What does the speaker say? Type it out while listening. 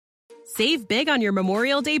Save big on your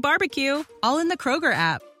Memorial Day barbecue, all in the Kroger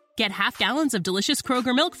app. Get half gallons of delicious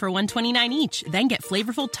Kroger milk for $1.29 each. Then get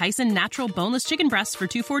flavorful Tyson natural boneless chicken breasts for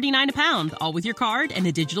 $2.49 a pound, all with your card and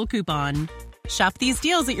a digital coupon. Shop these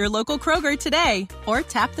deals at your local Kroger today, or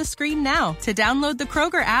tap the screen now to download the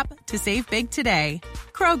Kroger app to save big today.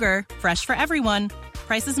 Kroger, fresh for everyone.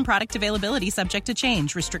 Prices and product availability subject to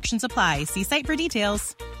change. Restrictions apply. See site for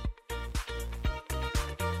details.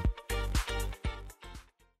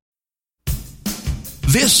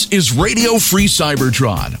 This is Radio Free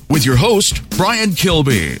Cybertron with your host, Brian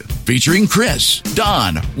Kilby, featuring Chris,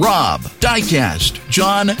 Don, Rob, Diecast,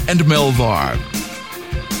 John, and Melvar.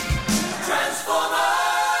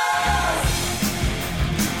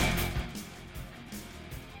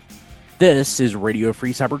 This is Radio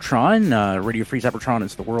Free Cybertron. Radio Free Cybertron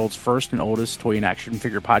is the world's first and oldest toy and action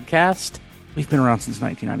figure podcast. We've been around since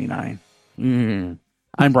 1999.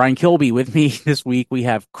 I'm Brian Kilby. With me this week, we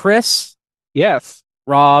have Chris. Yes.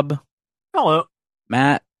 Rob. Hello.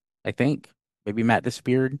 Matt, I think. Maybe Matt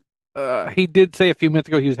disappeared. He did say a few minutes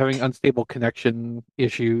ago he was having unstable connection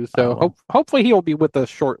issues, so hopefully he'll be with us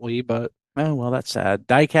shortly, but... Oh, well, that's sad.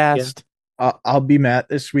 Diecast. Yeah. I'll be Matt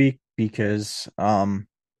this week because,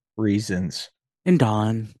 reasons. And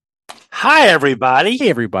Don. Hi, everybody. Hey,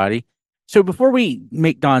 everybody. So before we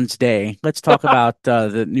make Don's day, let's talk about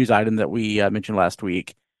the news item that we mentioned last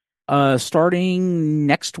week. Starting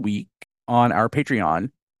next week on our Patreon,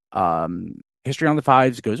 History on the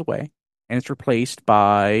Fives goes away, and it's replaced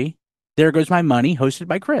by There Goes My Money, hosted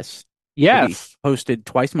by Chris. Yes. Hosted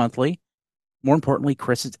twice monthly. More importantly,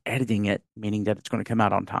 Chris is editing it, meaning that it's going to come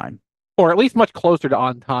out on time. Or at least much closer to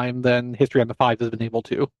on time than History on the Fives has been able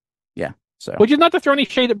to. Yeah. So, which is not to throw any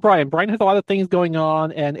shade at Brian. Brian has a lot of things going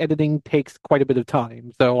on, and editing takes quite a bit of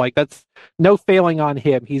time. So, that's no failing on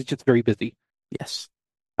him. He's just very busy. Yes.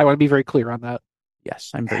 I want to be very clear on that.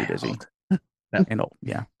 Yes, I'm very busy. And old.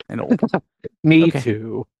 Yeah, and old. Me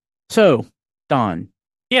too. So, Don.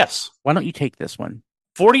 Yes. Why don't you take this one?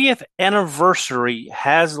 40th anniversary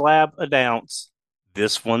Haslab announced.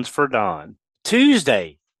 This one's for Don.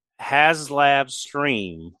 Tuesday, Haslab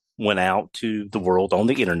stream went out to the world on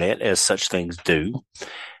the internet, as such things do.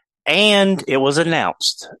 And it was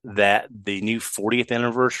announced that the new 40th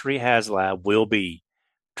anniversary Haslab will be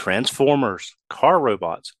Transformers, Car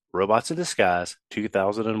Robots, Robots in Disguise,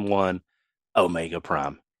 2001 Omega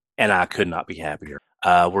Prime. And I could not be happier.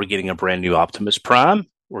 We're getting a brand new Optimus Prime.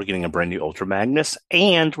 We're getting a brand new Ultra Magnus.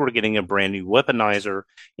 And we're getting a brand new weaponizer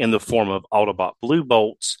in the form of Autobot Blue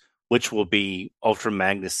Bolts, which will be Ultra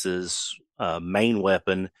Magnus's main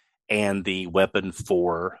weapon and the weapon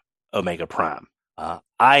for Omega Prime.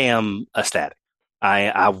 I am ecstatic.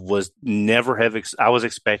 I was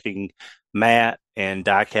expecting Matt and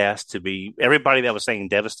Diecast to be everybody that was saying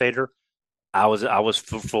Devastator. I was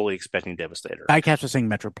fully expecting Devastator. Diecast was saying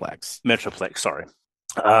Metroplex. Sorry.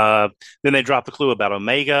 Then they dropped the clue about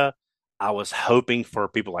Omega. I was hoping for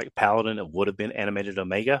people like Paladin. It would have been animated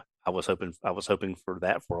Omega. I was hoping for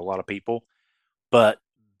that for a lot of people, but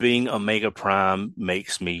being Omega Prime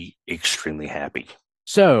makes me extremely happy.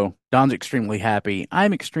 So Don's extremely happy.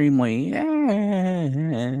 I'm extremely. I've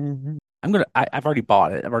already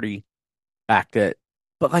bought it. I've already backed it.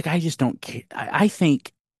 But I just don't care. I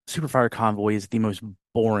think Superfire Convoy is the most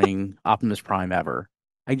boring Optimus Prime ever.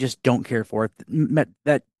 I just don't care for it.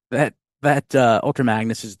 That Ultra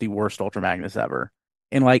Magnus is the worst Ultra Magnus ever.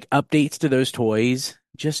 And updates to those toys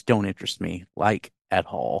just don't interest me at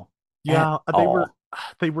all. Yeah,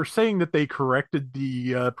 they were saying that they corrected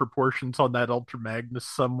the proportions on that Ultra Magnus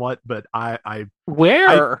somewhat, but I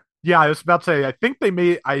was about to say I think they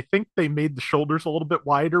made the shoulders a little bit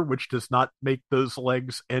wider, which does not make those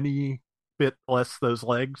legs any bit less those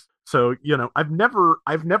legs. So I've never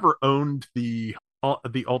owned the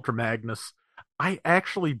Ultra Magnus. I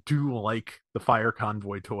actually do like the Fire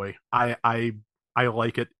Convoy toy. I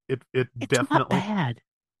like it. It's definitely not bad.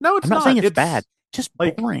 No, it's I'm not saying it's bad. Just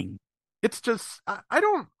boring. It's just I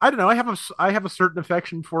don't know. I have a certain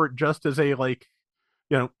affection for it just as a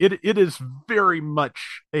it is very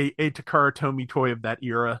much a Takara Tomy toy of that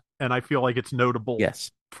era, and I feel like it's notable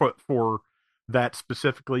for that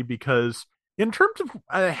specifically because in terms of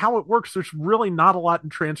how it works, there's really not a lot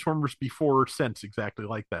in Transformers before or since exactly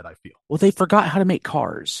like that, I feel. Well, they forgot how to make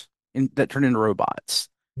cars that turn into robots.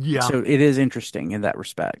 Yeah. So it is interesting in that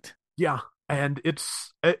respect. Yeah. And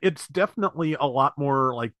it's definitely a lot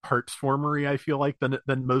more like parts formery, I feel like, than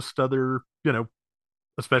most other,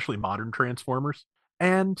 especially modern Transformers.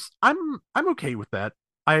 And I'm okay with that.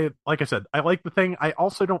 Like I said, I like the thing. I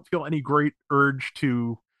also don't feel any great urge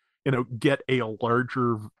to, get a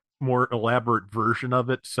larger, more elaborate version of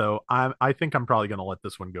it. So I think I'm probably going to let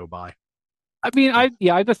this one go by. I mean,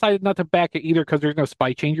 I decided not to back it either because there's no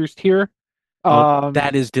Spy Changers tier.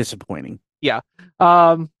 That is disappointing. Yeah.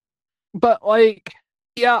 But like,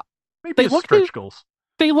 yeah, maybe stretch goals.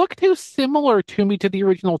 They look too similar to me to the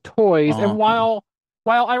original toys, and while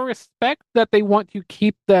I respect that they want to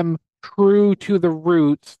keep them true to the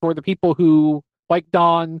roots for the people who, like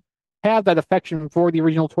Don, have that affection for the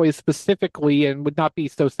original toys specifically and would not be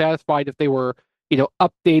so satisfied if they were,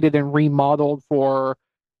 updated and remodeled for,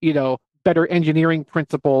 better engineering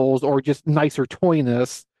principles or just nicer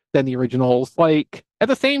toyness than the originals. Like, at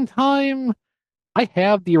the same time, I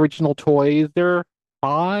have the original toys. They're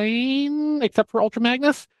fine, except for Ultra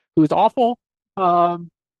Magnus, who's awful. And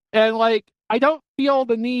like, I don't feel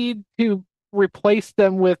the need to replace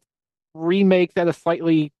them with remakes at a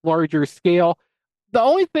slightly larger scale. The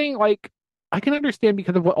only thing, like, I can understand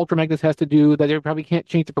because of what Ultra Magnus has to do, that they probably can't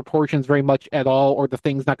change the proportions very much at all, or the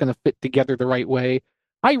thing's not going to fit together the right way.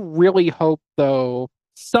 I really hope, though,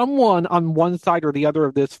 someone on one side or the other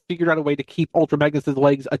of this figured out a way to keep Ultra Magnus's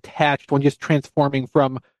legs attached when just transforming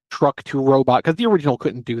from truck to robot, because the original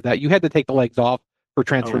couldn't do that. You had to take the legs off for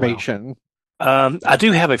transformation. Oh, wow. I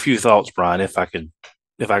do have a few thoughts, Brian, if I could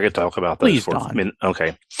talk about those. Please, for Don. a minute.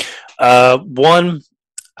 Okay. One,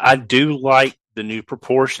 I do like the new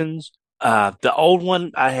proportions. The old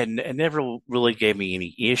one, it never really gave me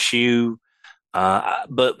any issue.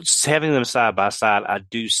 But having them side by side, I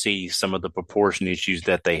do see some of the proportion issues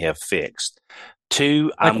that they have fixed.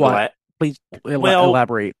 Two, like I'm what? glad. Please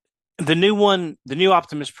elaborate. The new one, the new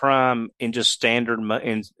Optimus Prime in just standard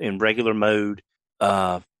in regular mode.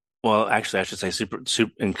 Well, actually, I should say super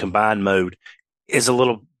in combined mode is a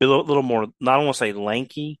little more. Not want to say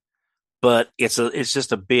lanky, but it's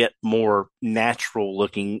just a bit more natural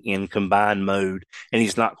looking in combined mode, and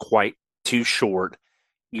he's not quite too short.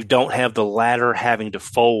 You don't have the ladder having to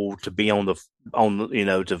fold to be on the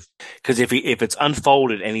because if it's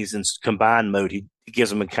unfolded and he's in combined mode, he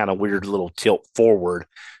gives him a kind of weird little tilt forward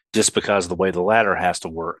just because of the way the ladder has to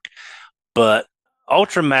work. But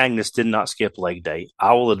Ultra Magnus did not skip leg day.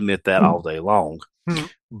 I will admit that all day long.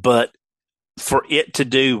 But for it to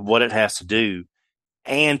do what it has to do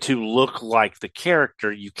and to look like the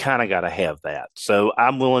character, you kind of got to have that. So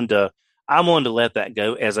I'm willing to let that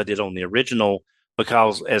go, as I did on the original,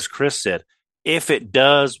 because as Chris said, if it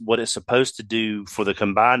does what it's supposed to do for the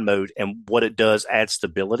combined mode and what it does add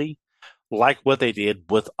stability, like what they did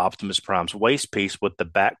with Optimus Prime's waist piece with the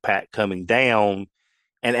backpack coming down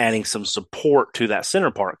and adding some support to that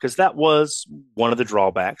center part, because that was one of the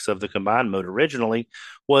drawbacks of the combined mode originally,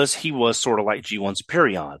 was he was sort of like G1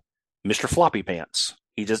 Superion, Mr. Floppy Pants.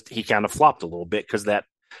 He kind of flopped a little bit because that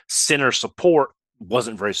center support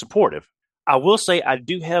wasn't very supportive. I will say I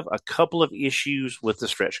do have a couple of issues with the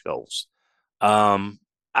stretch goals.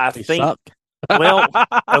 They think, well,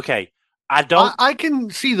 okay. I can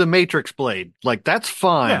see the Matrix Blade. Like, that's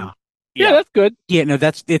fine. Yeah, that's good. Yeah, no,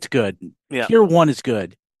 it's good. Yeah. Tier 1 is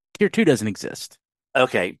good. Tier 2 doesn't exist.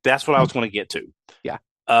 Okay, that's what I was going to get to. Yeah.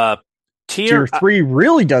 Tier 3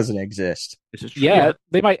 really doesn't exist. This is true. Yeah,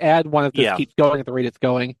 they might add one if this keeps going at the rate it's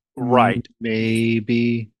going. Right.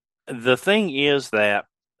 Maybe. The thing is that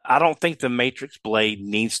I don't think the Matrix Blade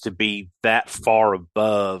needs to be that far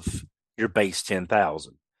above your base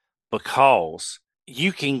 10,000, because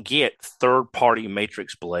you can get third-party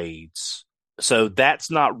Matrix Blades. So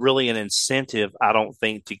that's not really an incentive, I don't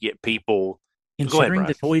think, to get people. Considering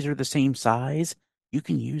the toys are the same size, you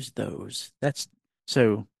can use those. That's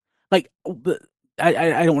so. Like,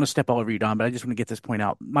 I don't want to step all over you, Don, but I just want to get this point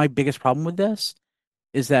out. My biggest problem with this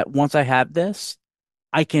is that once I have this,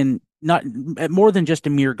 I can not more than just a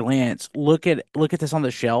mere glance look at this on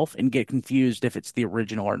the shelf and get confused if it's the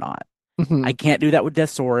original or not. Mm-hmm. I can't do that with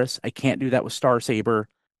Deathsaurus. I can't do that with Starsaber.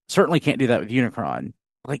 Certainly can't do that with Unicron.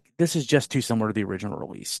 Like, this is just too similar to the original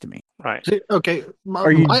release to me. Right. Okay.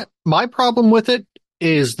 My problem with it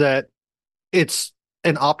is that it's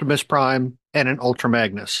an Optimus Prime and an Ultra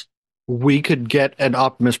Magnus. We could get an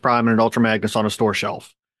Optimus Prime and an Ultra Magnus on a store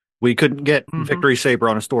shelf. We couldn't get Victory Saber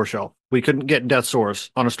on a store shelf. We couldn't get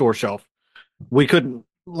Deathsaurus on a store shelf. We couldn't,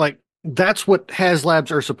 that's what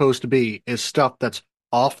HasLabs are supposed to be, is stuff that's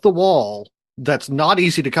off the wall, that's not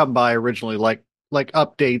easy to come by originally, like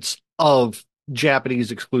updates of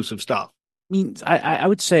Japanese exclusive stuff. I mean, I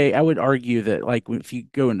would argue that, like, if you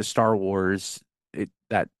go into Star Wars,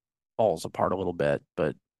 that falls apart a little bit,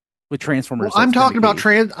 but with Transformers, I'm talking about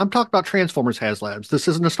Transformers HasLabs. This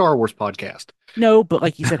isn't a Star Wars podcast. No, but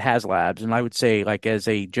like you said, HasLabs, and I would say, like, as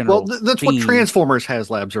a general, that's what Transformers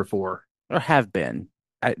HasLabs are for, or have been.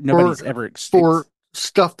 Nobody's ever for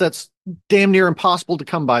stuff that's damn near impossible to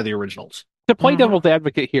come by the originals. To play devil's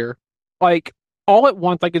advocate here, like, all at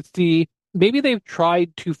once, I could see maybe they've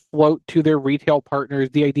tried to float to their retail partners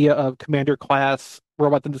the idea of Commander Class,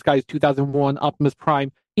 Robots in Disguise 2001, Optimus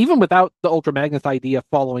Prime, even without the Ultra Magnus idea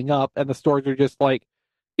following up, and the stores are just like,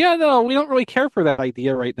 yeah, no, we don't really care for that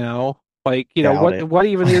idea right now. Like, what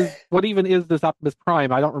even is this Optimus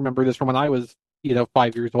Prime? I don't remember this from when I was,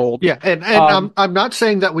 5 years old. Yeah, and I'm not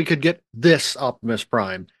saying that we could get this Optimus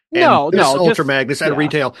Prime. Ultra Magnus at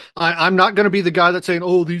retail. I'm not going to be the guy that's saying,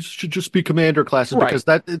 "Oh, these should just be Commander classes,"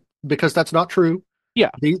 because that's not true. Yeah,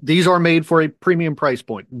 these are made for a premium price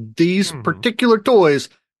point. These particular toys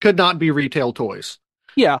could not be retail toys.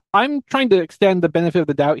 Yeah, I'm trying to extend the benefit of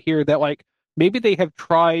the doubt here that like maybe they have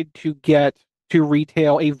tried to get to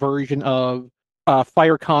retail a version of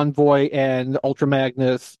Fire Convoy and Ultra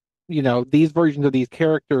Magnus. These versions of these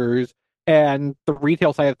characters, and the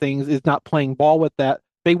retail side of things is not playing ball with that.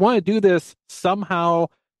 They want to do this somehow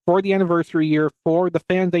for the anniversary year for the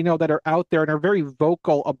fans they know that are out there and are very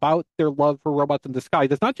vocal about their love for Robots in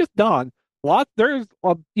Disguise. It's not just Don. There's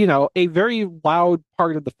a very loud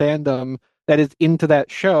part of the fandom that is into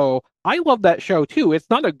that show. I love that show too. It's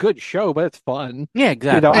not a good show, but it's fun. Yeah,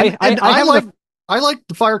 exactly. I like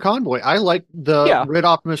the Fire Convoy. I like the Red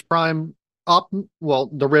Optimus Prime.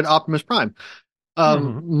 The Red Optimus Prime.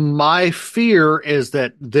 My fear is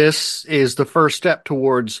that this is the first step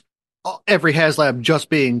towards every Haslab just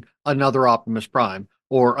being another Optimus Prime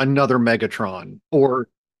or another Megatron, or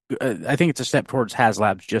I think it's a step towards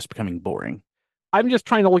Haslab's just becoming boring. I'm just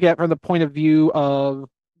trying to look at it from the point of view of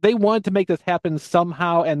they wanted to make this happen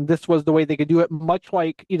somehow, and this was the way they could do it, much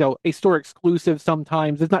like, a store exclusive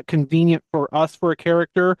sometimes. It's not convenient for us for a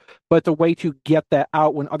character, but it's a way to get that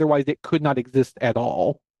out when otherwise it could not exist at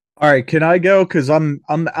all. All right, can I go? Because I'm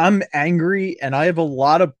angry and I have a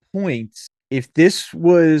lot of points. If this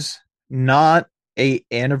was not a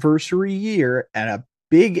anniversary year and a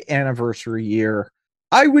big anniversary year,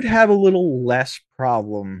 I would have a little less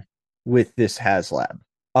problem with this Haslab.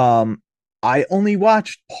 I only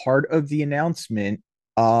watched part of the announcement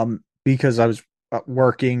because I was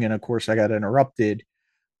working and of course I got interrupted.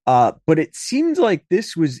 But it seemed like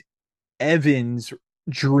this was Evan's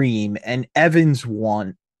dream and Evan's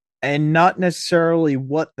want, and not necessarily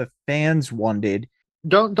what the fans wanted.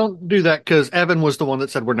 Don't do that, because Evan was the one that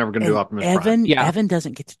said we're never going to do Optimus Prime. Yeah. Evan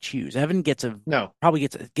doesn't get to choose. Evan probably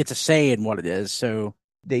gets a say in what it is. So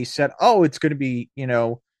they said, "Oh, it's going to be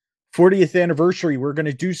 40th anniversary. We're going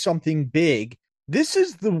to do something big." This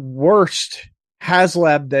is the worst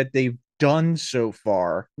Haslab that they've done so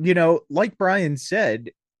far. Like Brian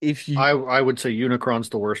said, I would say Unicron's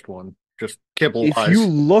the worst one. Just kibble. If you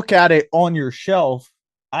look at it on your shelf,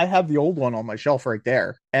 I have the old one on my shelf right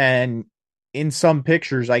there, and in some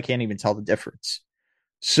pictures, I can't even tell the difference.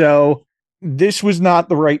 So this was not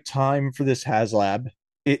the right time for this Haslab.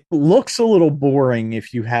 It looks a little boring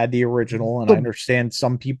if you had the original, and I understand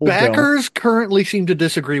some people backers don't. Currently seem to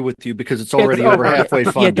disagree with you because it's already over halfway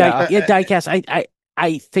fun. Diecast.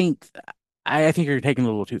 I think you're taking a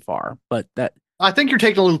little too far, but I think you're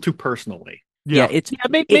taking a little too personally.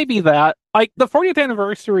 Maybe that, like, the 40th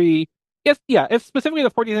anniversary. It's specifically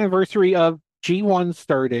the 40th anniversary of G1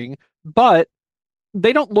 starting, but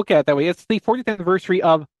they don't look at it that way. It's the 40th anniversary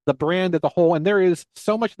of the brand as a whole, and there is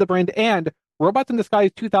so much of the brand, and Robots in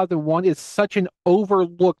Disguise 2001 is such an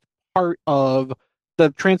overlooked part of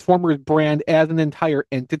the Transformers brand as an entire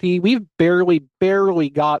entity. We've barely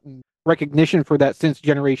gotten recognition for that since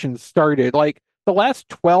Generations started. Like, the last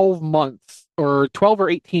 12 months, or 12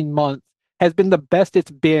 or 18 months, has been the best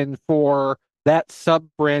it's been for that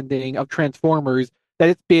sub-branding of Transformers that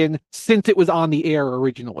it's been since it was on the air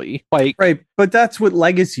originally. Right, but that's what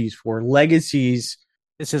Legacy's for. Legacy's...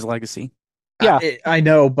 This is Legacy. Yeah. I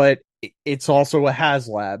know, but it's also a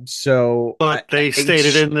Haslab, so... But they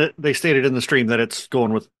stated in the stream that it's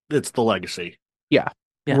the Legacy. Yeah.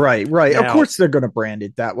 Right. Now, of course they're going to brand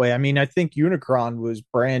it that way. I mean, I think Unicron was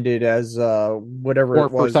branded as whatever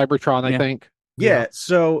it was. For Cybertron, I think. Yeah,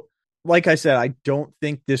 so... Like I said, I don't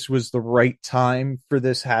think this was the right time for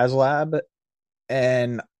this Haslab,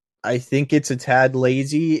 and I think it's a tad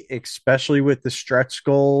lazy, especially with the stretch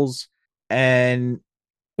goals. And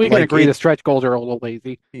we can agree the stretch goals are a little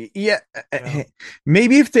lazy. Yeah,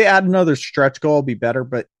 maybe if they add another stretch goal, it'll be better.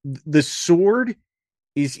 But the sword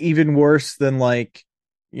is even worse than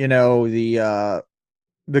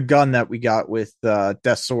the gun that we got with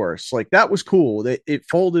Deathsaurus. Like, that was cool. It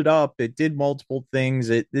folded up. It did multiple things.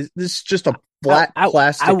 This is just a flat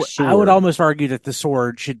plastic sword. I would almost argue that the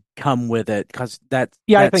sword should come with it, because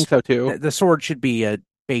I think so too. The sword should be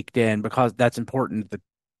baked in, because that's important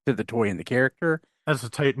to the toy and the character. As a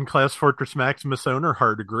Titan class Fortress Maximus owner,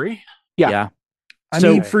 hard agree. Yeah. I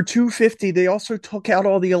mean, for 250, they also took out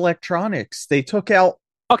all the electronics. They took out.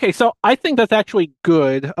 Okay, so I think that's actually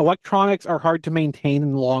good. Electronics are hard to maintain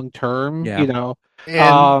in the long term, Yeah. you know.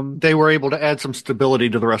 And they were able to add some stability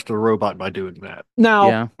to the rest of the robot by doing that.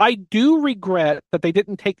 Now, I do regret that they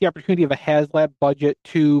didn't take the opportunity of a Haslab budget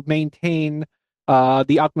to maintain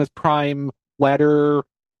the Optimus Prime ladder,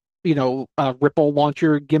 ripple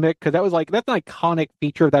launcher gimmick, because that's an iconic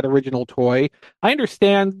feature of that original toy. I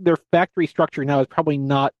understand their factory structure now is probably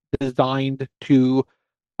not designed to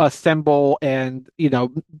assemble and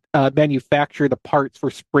manufacture the parts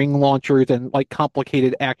for spring launchers and like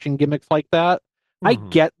complicated action gimmicks like that. I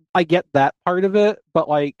get that part of it, but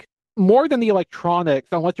like more than the electronics,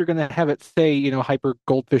 unless you're going to have it say hyper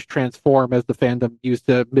goldfish transform, as the fandom used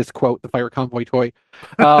to misquote the fire convoy toy.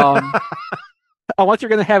 Unless you're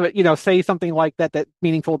going to have it say something like that that's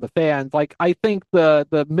meaningful to the fans, like I think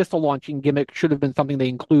the missile launching gimmick should have been something they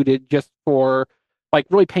included just for like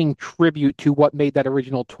really paying tribute to what made that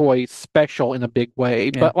original toy special in a big way.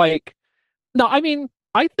 Yeah. But like, no, I mean,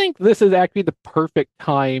 I think this is actually the perfect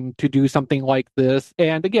time to do something like this.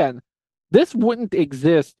 And again, this wouldn't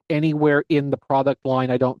exist anywhere in the product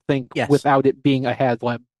line, I don't think, without it being a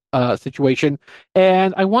Haslab situation.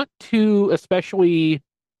 And I want to especially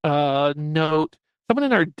note someone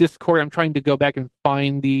in our Discord. I'm trying to go back and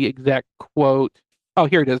find the exact quote. Oh,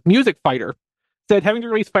 here it is. Music Fighter said having to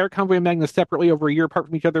release Fire Convoy and Magnus separately over a year apart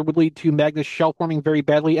from each other would lead to Magnus shell forming very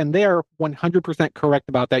badly, and they're 100% correct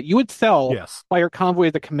about that. You would sell Fire Convoy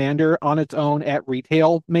as a commander on its own at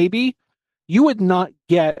retail, maybe. You would not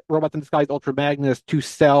get Robots in Disguise Ultra Magnus to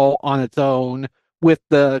sell on its own with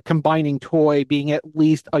the combining toy being at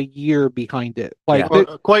least a year behind it. Like,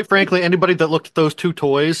 quite frankly, anybody that looked at those two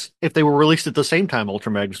toys, if they were released at the same time,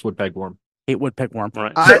 Ultra Magnus would pegworm. It would pegworm.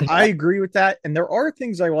 Right. I agree with that, and there are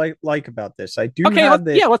things I like about this. I do.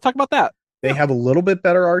 Let's talk about that. They have a little bit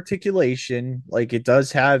better articulation. Like it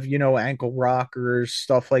does have, ankle rockers,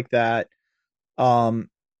 stuff like that.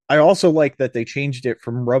 I also like that they changed it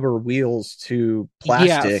from rubber wheels to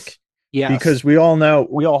plastic. Yes. Because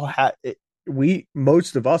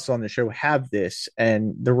most of us on the show have this,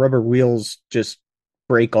 and the rubber wheels just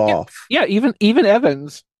break off. Yeah, even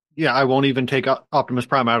Evans. Yeah, I won't even take Optimus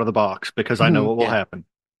Prime out of the box because I know what will happen.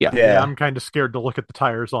 Yeah, I'm kind of scared to look at the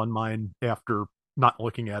tires on mine after not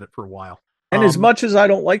looking at it for a while. And as much as I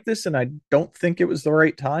don't like this, and I don't think it was the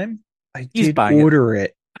right time, I did order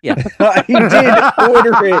it. Yeah, I did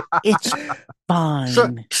order it. It's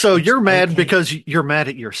fine. So you're mad because you're mad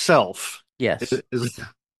at yourself. Yes.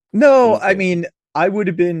 No, I mean, I would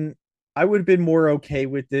have been more okay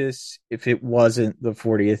with this if it wasn't the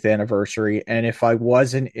 40th anniversary and if I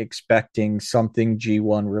wasn't expecting something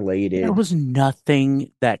G1 related. There was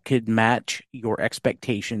nothing that could match your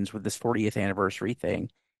expectations with this 40th anniversary thing.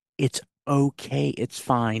 It's okay. It's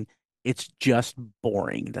fine. It's just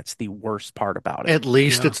boring. That's the worst part about it. At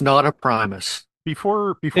least it's not a Primus.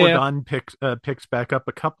 Before Don picks back up,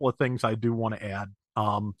 a couple of things I do want to add.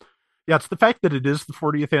 It's the fact that it is the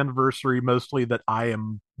 40th anniversary mostly that I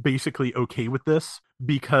am basically okay with this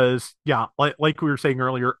because, like we were saying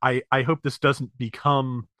earlier, I hope this doesn't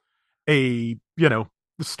become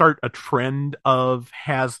start a trend of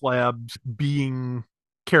HasLabs being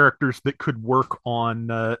characters that could work on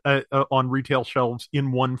retail shelves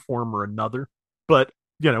in one form or another. But,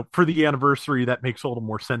 for the anniversary, that makes a little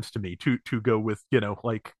more sense to me to go with,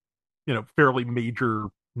 fairly major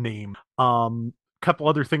name. Couple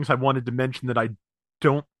other things I wanted to mention that I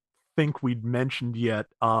don't think we'd mentioned yet.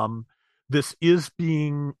 This is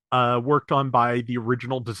being worked on by the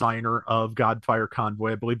original designer of Godfire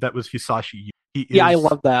Convoy. I believe that was Hisashi. I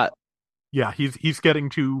love that. Yeah, he's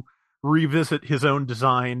getting to revisit his own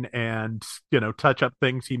design and touch up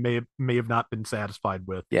things he may have not been satisfied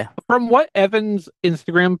with. Yeah. From what Evan's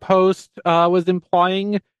Instagram post was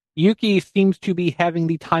implying, Yuki seems to be having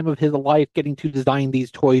the time of his life getting to design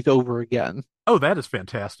these toys over again. Oh, that is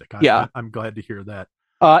fantastic. I'm glad to hear that.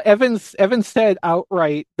 Evans said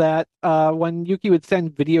outright that when Yuki would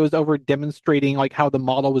send videos over demonstrating like how the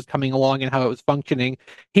model was coming along and how it was functioning,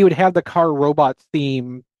 he would have the Car Robots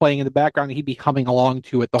theme playing in the background and he'd be humming along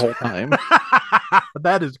to it the whole time.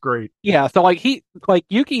 That is great. Yeah, so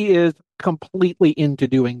Yuki is completely into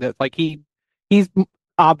doing this. Like he's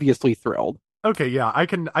obviously thrilled. Okay, yeah, I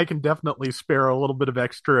can definitely spare a little bit of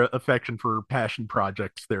extra affection for passion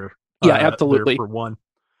projects there. Yeah, absolutely. There for one.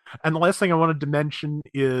 And the last thing I wanted to mention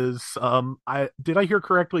is, did I hear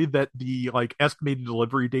correctly that the estimated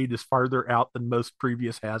delivery date is farther out than most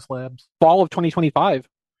previous HasLabs? Fall of 2025.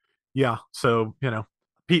 Yeah, so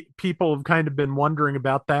people have kind of been wondering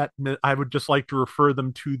about that, and I would just like to refer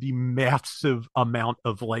them to the massive amount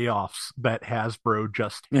of layoffs that Hasbro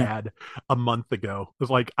just had a month ago. It's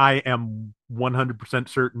like I am 100%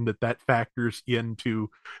 certain that factors into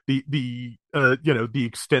the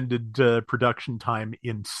extended production time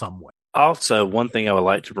in some way. Also, one thing I would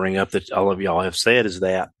like to bring up that all of y'all have said is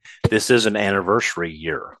that this is an anniversary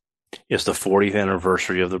year. It's the 40th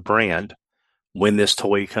anniversary of the brand. When this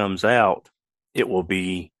toy comes out, it will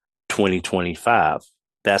be 2025.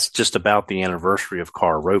 That's just about the anniversary of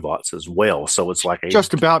Car Robots as well. So it's like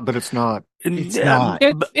just about, but it's not. It's not.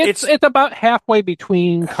 It's about halfway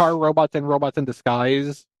between Car Robots and Robots in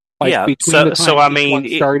Disguise. Between the time one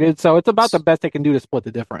started, so it's about the best they can do to split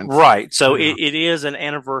the difference. Right. So it is an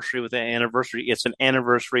anniversary with an anniversary. It's an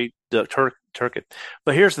anniversary turkey.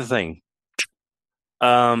 But here's the thing.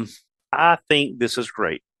 I think this is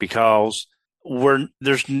great because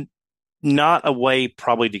there's not a way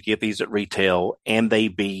probably to get these at retail and they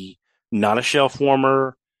be not a shelf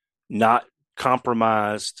warmer, not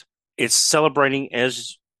compromised. It's celebrating,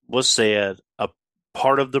 as was said, a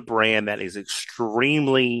part of the brand that is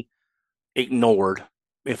extremely ignored.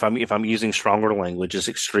 If I'm using stronger language, is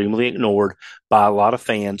extremely ignored by a lot of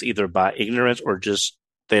fans, either by ignorance or just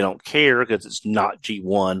they don't care because it's not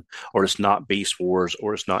G1 or it's not Beast Wars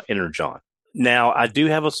or it's not Energon. Now, I do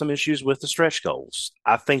have some issues with the stretch goals.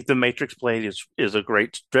 I think the Matrix Blade is a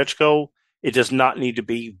great stretch goal. It does not need to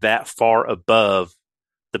be that far above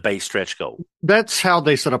the base stretch goal. That's how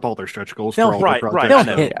they set up all their stretch goals. They'll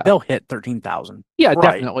hit 13,000. Yeah,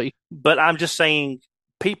 definitely. But I'm just saying,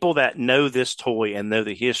 people that know this toy and know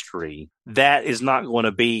the history, that is not going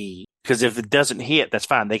to be, because if it doesn't hit, that's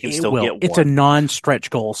fine. They can still get one. It's a non-stretch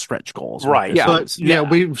goals. Right. Yeah. But,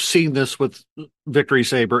 we've seen this with Victory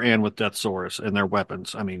Saber and with Deathsaurus and their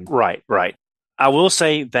weapons. I mean, right. I will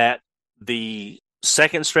say that the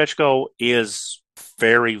second stretch goal is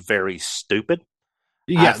very, very stupid.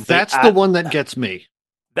 Yeah, that's the one that gets me.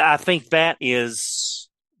 I think that is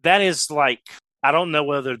like, I don't know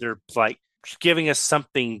whether they're like giving us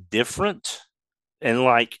something different and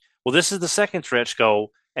like, well, this is the second stretch goal.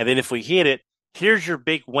 And then if we hit it, here's your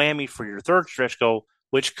big whammy for your third stretch goal,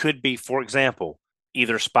 which could be, for example,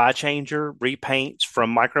 either Spy Changer repaints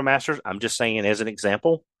from Micromasters. I'm just saying as an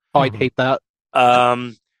example. Oh, I'd hate that.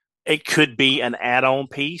 It could be an add-on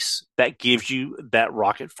piece that gives you that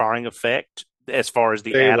rocket firing effect as far as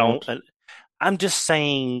the add-on. I'm just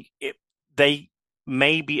saying they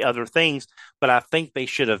may be other things, but I think they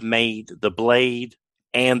should have made the blade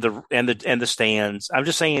and the stands. I'm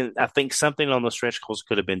just saying, I think something on the stretch goals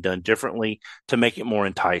could have been done differently to make it more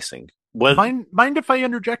enticing. Mind if I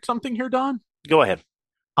interject something here, Don? Go ahead.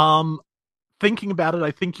 Thinking about it,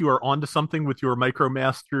 I think you are onto something with your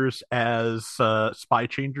Micromasters as Spy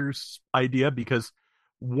Changers idea, because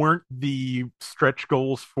weren't the stretch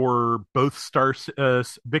goals for both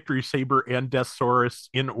Victory Saber and Deathsaurus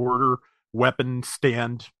in order weapon,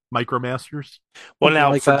 stand, Micromasters? Well,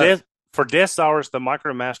 now for Deathsaurus, the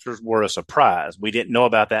Micromasters were a surprise. We didn't know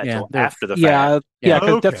about that until after the fact. Yeah,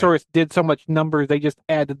 because Deathsaurus did so much numbers, they just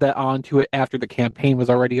added that onto it after the campaign was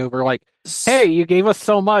already over. Like, hey, you gave us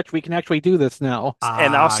so much, we can actually do this now.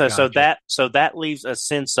 And also, so that leaves a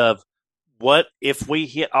sense of, what if we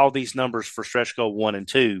hit all these numbers for stretch goal 1 and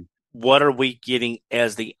 2? What are we getting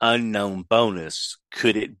as the unknown bonus?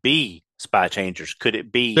 Could it be Spy Changers? Could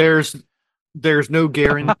it be? There's no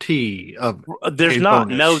guarantee of. There's not.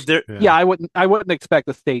 Bonus. No. There. Yeah, I wouldn't expect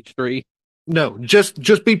a stage 3. No,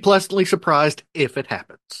 just be pleasantly surprised if it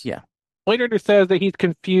happens. Yeah. Later says that he's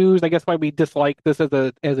confused. I guess why we dislike this as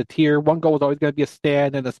a tier. One goal is always going to be a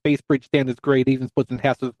stand, and a space bridge stand is great. Even splits in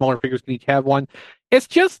half, so the smaller figures can each have one. It's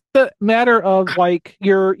just the matter of like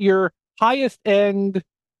your highest end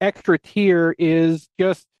extra tier is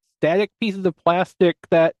just static pieces of plastic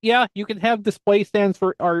that, yeah, you can have display stands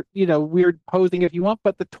for our, weird posing if you want,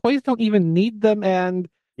 but the toys don't even need them, and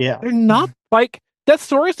they're not like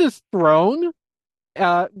Deathsaurus' throne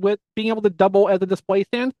with being able to double as a display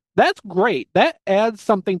stand. That's great. That adds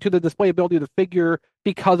something to the display ability of the figure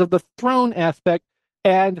because of the throne aspect,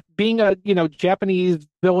 and being a Japanese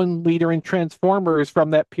villain leader in Transformers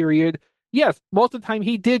from that period. Yes, most of the time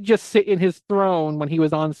he did just sit in his throne when he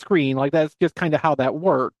was on screen. Like, that's just kind of how that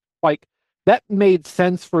worked. Like, that made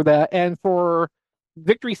sense for that. And for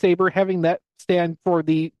Victory Saber, having that stand for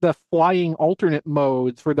the flying alternate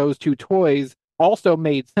modes for those two toys also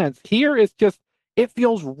made sense. Here it's just, it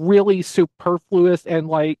feels really superfluous, and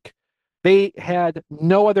like they had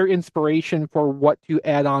no other inspiration for what to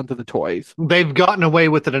add on to the toys. They've gotten away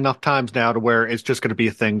with it enough times now to where it's just going to be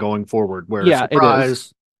a thing going forward. Where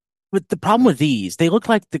surprise, But the problem with these, they look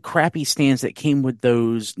like the crappy stands that came with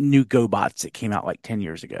those new GoBots that came out like 10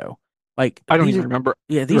 years ago. Like I don't even remember.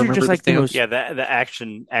 Yeah, these are just like the most. Yeah, the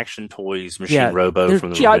action toys machine Robo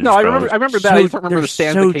from the no, I remember that. I just don't remember the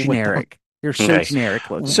stands so that came generic. They're so generic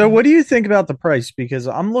looking. So what do you think about the price? Because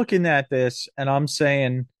I'm looking at this and I'm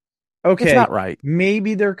saying, okay, it's about right.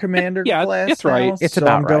 Maybe they're commander class. It's right. Now, it's so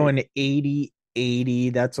about I'm going 80.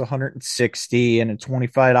 That's $160 and a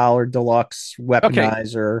 $25 deluxe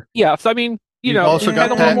weaponizer. Okay. Yeah, so I mean, You've also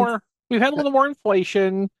got a little more. We've had a little more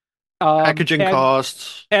inflation. Packaging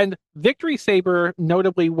costs. And Victory Saber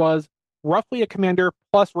notably was roughly a Commander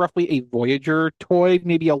plus roughly a Voyager toy,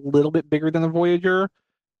 maybe a little bit bigger than a Voyager.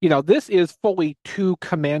 This is fully 2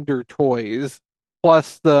 Commander toys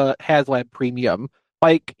plus the Haslab premium.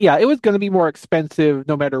 Like, yeah, it was going to be more expensive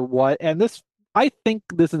no matter what. And I think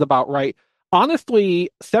this is about right. Honestly,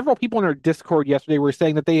 several people in our Discord yesterday were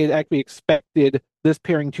saying that they had actually expected this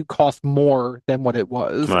pairing to cost more than what it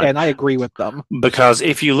was, right. And I agree with them. Because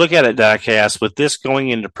if you look at it, Diecast, with this going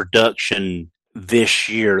into production this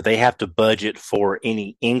year, they have to budget for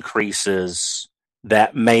any increases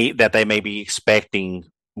that they may be expecting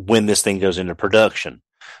when this thing goes into production.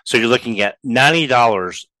 So you're looking at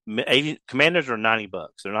 $90. Commanders are $90.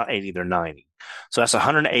 They're not 80, they're 90. So that's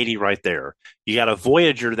 180 right there. You got a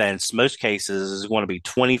Voyager that in most cases is going to be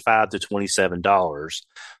 $25 to $27.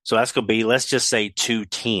 So that's going to be, let's just say,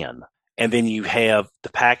 $210. And then you have the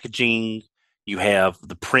packaging, you have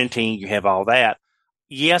the printing, you have all that.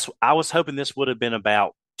 Yes, I was hoping this would have been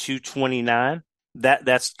about $229.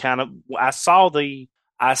 That's kind of, I saw the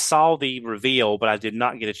reveal, but I did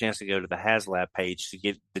not get a chance to go to the Haslab page to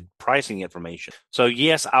get the pricing information. So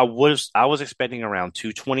yes, I was expecting around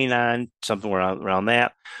 $229, something around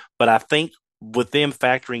that. But I think with them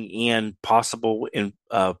factoring in possible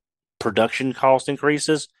production cost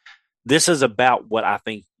increases, this is about what I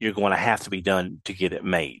think you're going to have to be done to get it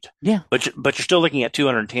made. Yeah, but you're still looking at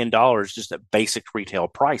 $210 just at basic retail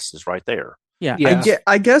prices right there. Yeah.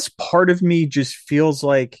 I guess part of me just feels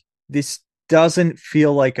like this doesn't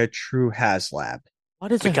feel like a true Haslab.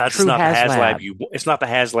 What is because a true Haslab? It's not the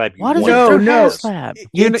Haslab you want. What is a true Haslab?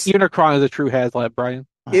 Unicron is a true Haslab, Brian.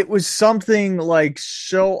 It was something like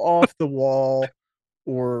so off the wall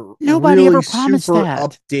or nobody really ever promised super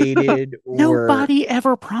that. Updated. Or nobody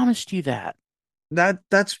ever promised you that.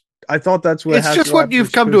 I thought that's what it's just what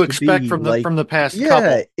you've come to expect from the past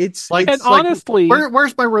couple. It's like, and honestly,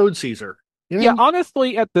 where's my Road Caesar? Yeah,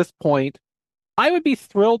 honestly, at this point, I would be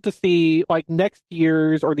thrilled to see like next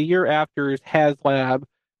year's or the year after's Haslab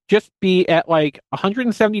just be at like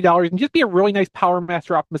 $170 and just be a really nice Power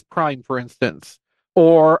Master Optimus Prime, for instance,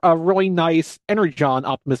 or a really nice Energon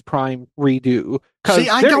Optimus Prime redo. Because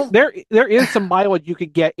there is some mileage you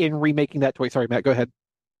could get in remaking that toy. Sorry, Matt, go ahead.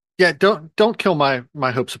 Yeah, don't kill my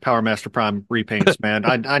hopes of Power Master Prime repaints, man.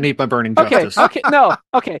 I need my burning justice.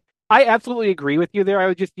 Okay. I absolutely agree with you there. I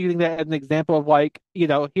was just using that as an example of like,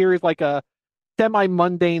 here's like a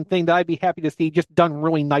semi-mundane thing that I'd be happy to see just done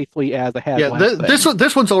really nicely as a Haslab. Yeah,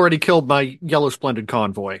 this one's already killed my Yellow Splendid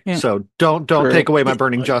Convoy. Yeah. So don't take away my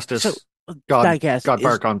burning justice. So,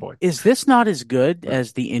 Godfire Convoy. Is this not as good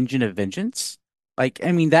as the Engine of Vengeance? Like,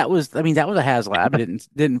 that was a Haslab. It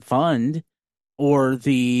didn't fund. Or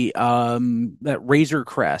the that Razor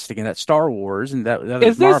Crest, again, that Star Wars, and that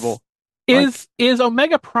is Marvel. Is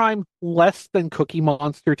Omega Prime less than Cookie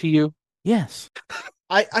Monster to you? Yes.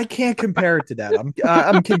 I can't compare it to that.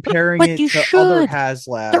 I'm comparing it to other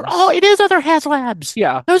Haslabs. It is other Haslabs.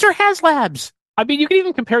 Yeah. Those are Haslabs. I mean, you can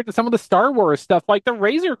even compare it to some of the Star Wars stuff. Like the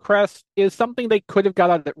Razor Crest is something they could have got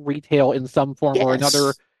out at retail in some form or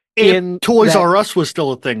another. If Toys R Us was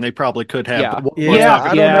still a thing, they probably could have. Yeah,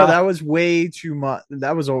 I don't know. That was way too much.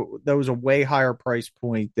 That was a way higher price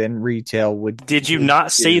point than retail would. Did you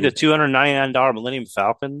not see the $299 Millennium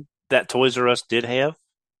Falcon that Toys R Us did have?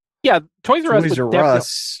 Yeah, Toys R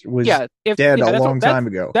Us was dead a long time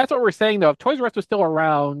ago. That's what we're saying, though. If Toys R Us was still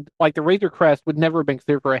around, like the Razor Crest would never have been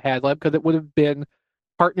cleared for a Haslab because it would have been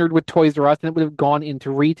partnered with Toys R Us and it would have gone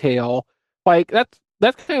into retail. Like that's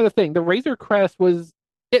kind of the thing. The Razor Crest was.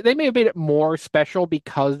 They may have made it more special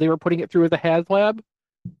because they were putting it through as a Haslab,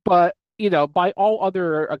 but, by all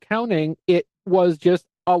other accounting, it was just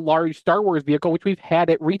a large Star Wars vehicle, which we've had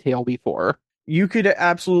at retail before. You could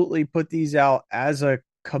absolutely put these out as a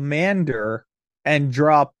Commander and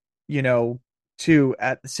drop, 2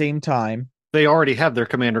 at the same time. They already have their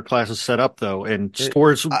Commander classes set up, though, and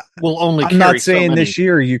stores will only carry I'm not saying this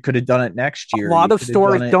year. You could have done it next year. A lot of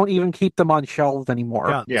stores don't even keep them on shelves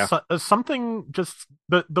anymore. Yeah. Something just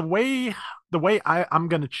the way I'm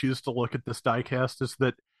going to choose to look at this diecast is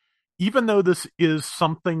that even though this is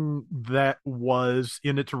something that was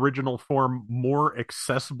in its original form more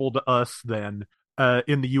accessible to us than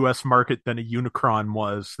in the U.S. market than a Unicron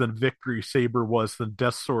was, than Victory Saber was, than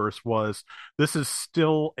Deathsaurus was, this is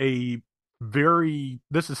still a very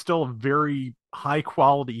high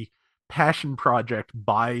quality passion project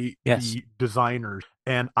by the designers,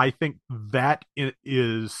 and I think that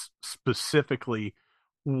is specifically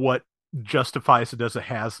what justifies it as a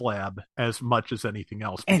Haslab as much as anything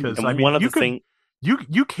else. Because and I mean, one of the things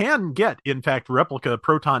you can get, in fact, replica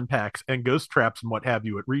proton packs and ghost traps and what have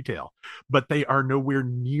you at retail, but they are nowhere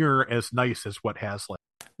near as nice as what Haslab.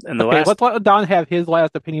 And let's let Don have his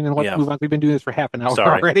last opinion and let's move on. We've been doing this for half an hour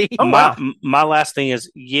already. My last thing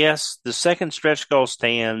is, yes, the second stretch goal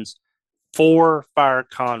stands for Fire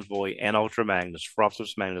Convoy and Ultra Magnus, for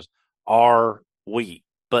Optimus Magnus, are weak.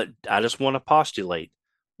 But I just want to postulate,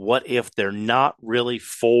 what if they're not really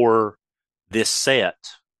for this set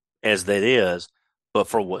as that is, but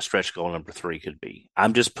for what stretch goal number 3 could be?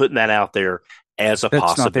 I'm just putting that out there as a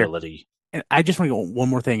possibility. And I just want to get one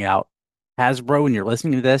more thing out. Hasbro, when you're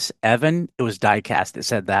listening to this, Evan, it was Diecast that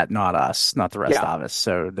said that, not us, not the rest of us.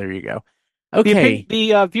 So there you go. Okay.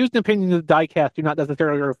 The views and opinions of Diecast do not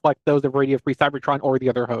necessarily reflect those of Radio Free Cybertron or the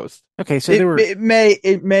other hosts. Okay, so it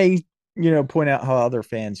may point out how other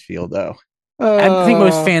fans feel, though. I think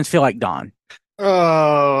most fans feel like Don.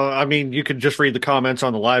 I mean, you could just read the comments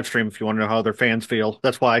on the live stream if you want to know how other fans feel.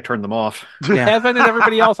 That's why I turned them off. Yeah. Evan and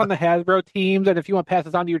everybody else on the Hasbro teams, and if you want to pass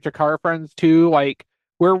this on to your Chikara friends too,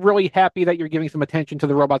 we're really happy that you're giving some attention to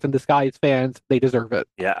the Robots in Disguise fans. They deserve it.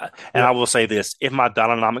 Yeah, and I will say this: if my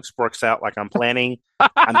Dynamics works out like I'm planning,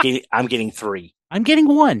 I'm getting 3. I'm getting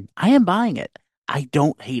 1. I am buying it. I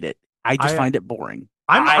don't hate it. I just find it boring.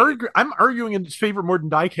 I'm arguing in its favor more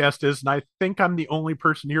than Diecast is, and I think I'm the only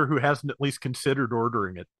person here who hasn't at least considered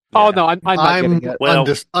ordering it. Oh no, I'm not getting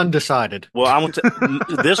it. Undecided. Well,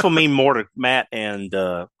 this will mean more to Matt and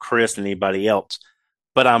Chris than anybody else,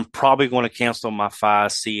 but I'm probably going to cancel my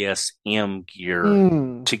 5 CSM gear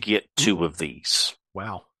to get 2 of these.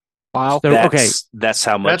 Wow. So, that's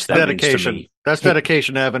how much that dedication. Means to me. That's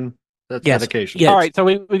dedication, Evan. That's dedication. Yes. All right, so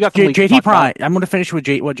we got some JT Prime. I'm going to finish with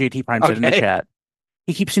what JT Prime said in the chat.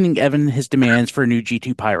 He keeps sending Evan his demands for a new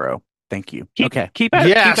G2 Pyro. Thank you. Keep at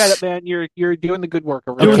it, man. You're doing the good work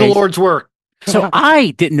over there. Doing the Lord's work. So I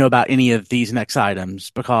didn't know about any of these next items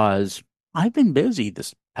because I've been busy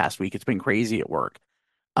this past week. It's been crazy at work.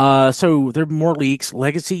 So there are more leaks.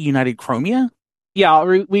 Legacy United Chromia. Yeah,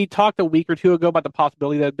 we talked a week or two ago about the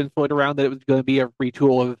possibility that had been floated around that it was going to be a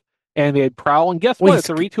retool of Animated Prowl, and guess what? It's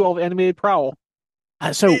a retool of Animated Prowl.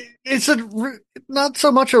 So it's not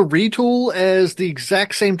so much a retool as the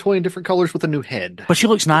exact same toy in different colors with a new head. But she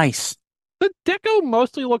looks nice. The deco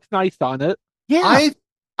mostly looks nice on it. Yeah,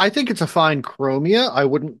 I think it's a fine Chromia. I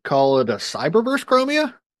wouldn't call it a Cyberverse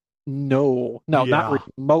Chromia. No, not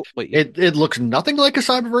remotely. It looks nothing like a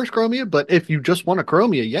Cyberverse Chromia, but if you just want a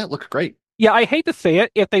Chromia, yeah, it looks great. Yeah, I hate to say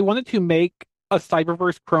it. If they wanted to make a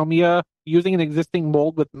Cyberverse Chromia using an existing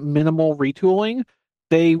mold with minimal retooling,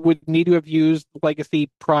 they would need to have used Legacy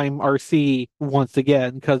Prime RC once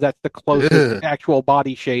again, because that's the closest actual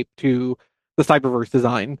body shape to the Cyberverse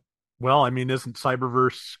design. Well, I mean, isn't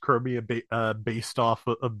Cyberverse Chromia based off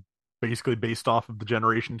of the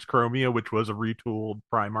Generations Chromia, which was a retooled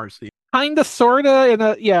Prime RC? Kinda, sorta, and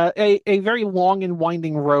a very long and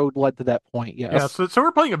winding road led to that point. Yes. Yeah. So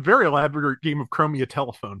we're playing a very elaborate game of Chromia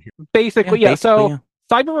telephone here. Basically.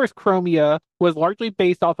 Cyberverse Chromia was largely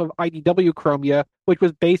based off of IDW Chromia, which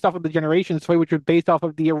was based off of the Generations toy, which was based off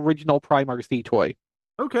of the original Prime RC toy.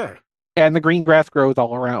 Okay. And the green grass grows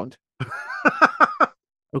all around.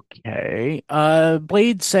 Okay.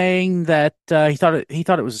 Blade saying that he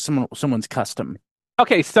thought it was someone's custom.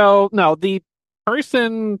 Okay, so no, the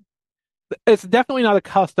person, it's definitely not a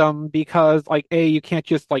custom because you can't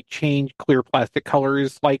just change clear plastic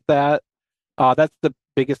colors like that. That's the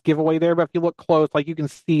biggest giveaway there. But if you look close, you can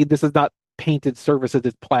see this is not painted surfaces;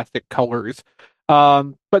 it's plastic colors.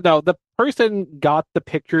 But no, the person got the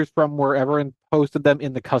pictures from wherever and posted them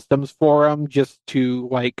in the customs forum just to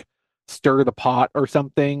stir the pot or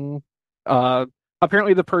something.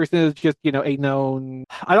 Apparently the person is just, a known,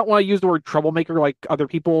 I don't want to use the word troublemaker like other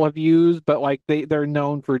people have used, but they're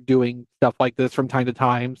known for doing stuff like this from time to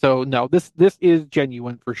time. So no, this is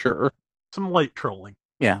genuine for sure. Some light trolling.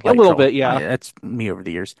 Yeah. A little bit, yeah. That's me over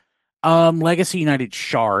the years. Legacy United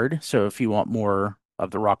Shard. So if you want more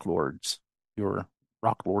of the Rock Lords, your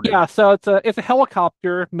Rock Lord. Yeah, so it's a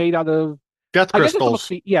helicopter made out of death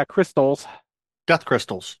crystals. Crystals. Death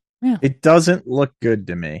crystals. Yeah. It doesn't look good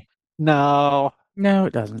to me. No,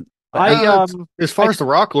 it doesn't. As far as the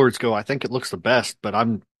Rock Lords go, I think it looks the best, but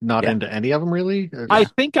I'm not into any of them really. I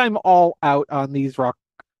think I'm all out on these rock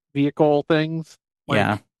vehicle things.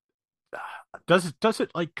 Does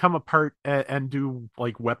it like come apart and do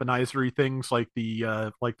like weaponizery things like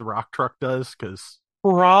the rock truck does? Because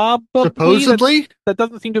probably supposedly that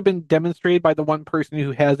doesn't seem to have been demonstrated by the one person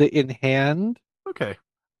who has it in hand. Okay,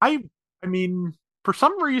 I mean, for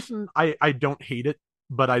some reason, I don't hate it,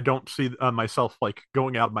 but I don't see myself like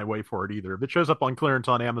going out of my way for it either. If it shows up on clearance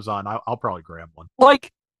on Amazon, I'll probably grab one.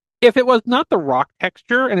 Like, if it was not the rock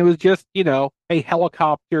texture and it was just, a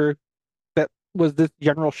helicopter that was this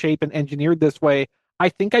general shape and engineered this way, I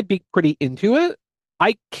think I'd be pretty into it.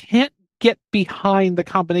 I can't get behind the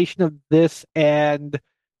combination of this and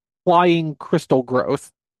flying crystal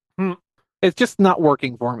growth. It's just not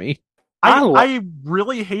working for me. I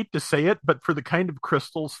really hate to say it, but for the kind of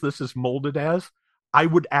crystals this is molded as, I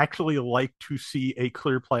would actually like to see a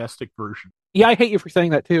clear plastic version. Yeah, I hate you for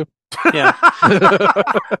saying that too. Yeah.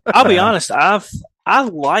 I'll be honest, I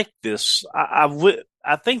like this.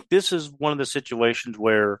 I think this is one of the situations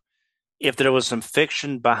where if there was some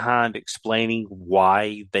fiction behind explaining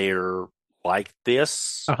why they're like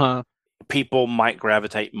this, people might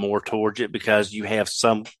gravitate more towards it because you have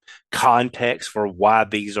some context for why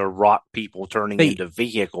these are rock people turning into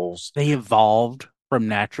vehicles. They evolved from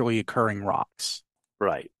naturally occurring rocks.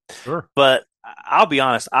 Right. Sure. But I'll be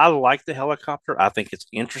honest, I like the helicopter. I think it's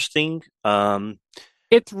interesting.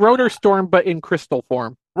 It's Rotor Storm, but in crystal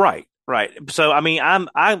form. Right. So, I mean,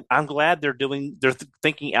 I'm glad they're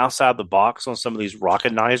thinking outside the box on some of these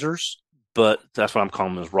rockinizers, but that's what I'm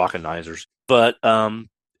calling them, as rockinizers. But,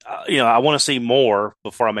 I want to see more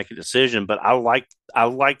before I make a decision, but I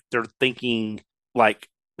like their thinking, like,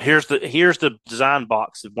 here's the design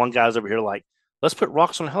box. If one guy's over here like, let's put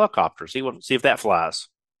rocks on a helicopter, see if that flies.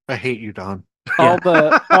 I hate you, Don. All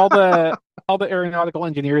the aeronautical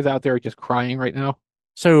engineers out there are just crying right now.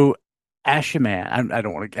 So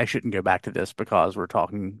Ashaman, I shouldn't go back to this because we're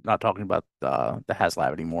not talking about the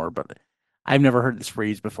Haslab anymore, but I've never heard this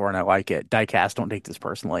phrase before and I like it. Diecast, don't take this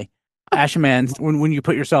personally. Ashaman, when you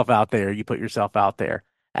put yourself out there, you put yourself out there.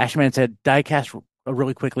 Ashaman said Diecast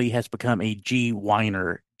really quickly has become a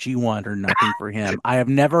GEEWHINER. G1 or nothing for him. I have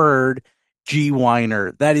never heard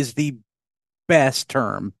GEEWHINER. That is the best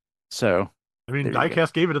term. So I mean,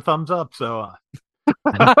 Diecast gave it a thumbs up, so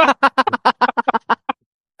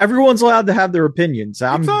everyone's allowed to have their opinions.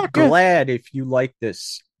 I'm glad if you like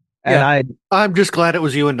this. And I'm just glad it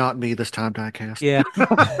was you and not me this time, Diecast. Yeah.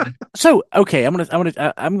 So, okay, I'm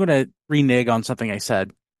gonna renege on something I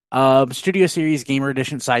said. Studio Series Gamer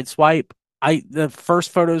Edition Sideswipe. The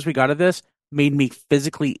first photos we got of this made me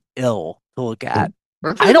physically ill to look at.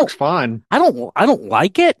 I don't fine. I don't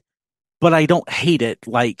like it, but I don't hate it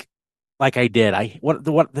like I did. What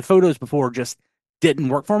the photos before just didn't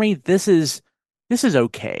work for me. This is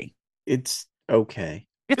okay. It's okay.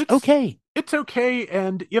 It's okay. It's okay,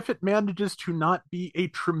 and if it manages to not be a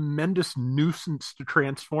tremendous nuisance to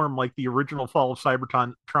transform like the original Fall of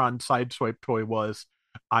Cybertron Sideswipe toy was,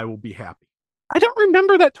 I will be happy. I don't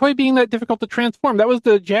remember that toy being that difficult to transform. That was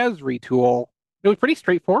the Jazz retool. It was pretty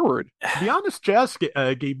straightforward. To be honest, Jazz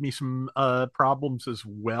gave me some problems as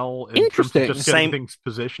well. Interesting. Just getting things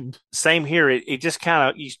positioned. Same here. It just kind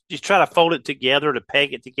of you try to fold it together to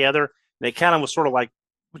peg it together, and it kind of was sort of like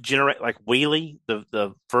generate like Wheelie,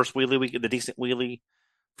 the first Wheelie, the decent Wheelie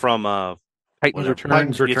from Titan's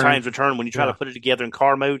Return. When you try to put it together in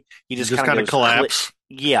car mode, you just kind of collapse.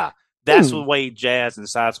 Yeah, that's the way Jazz and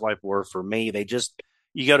Sideswipe were for me.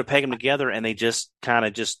 You go to peg them together, and they just kind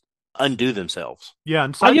of undo themselves. Yeah,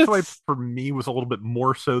 and Sideswipe for me was a little bit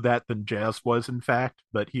more so that than Jazz was, in fact,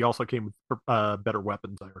 but he also came with better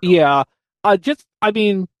weapons. I recall. Yeah,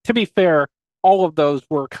 to be fair, all of those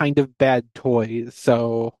were kind of bad toys.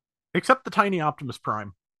 So, except the tiny Optimus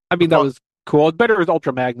Prime. That was cool. It's better as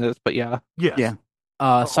Ultra Magnus, but yeah. Yeah.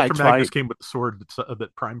 Ultra Magnus came with the sword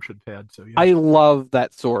that Prime should have had. So yeah. I love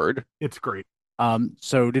that sword. It's great.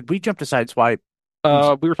 So did we jump to Sideswipe?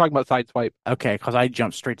 We were talking about Sideswipe. Okay, because I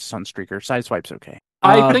jumped straight to Sunstreaker. Sideswipe's okay.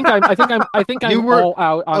 I think I'm all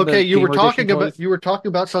out on okay, you were talking about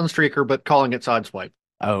Sunstreaker, but calling it Sideswipe.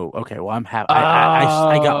 Oh, okay. Well, I'm happy.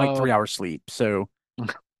 I got like 3 hours sleep. So,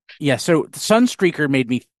 yeah. So Sunstreaker made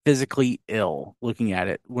me physically ill looking at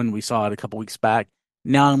it when we saw it a couple weeks back.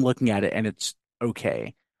 Now I'm looking at it and it's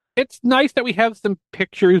okay. It's nice that we have some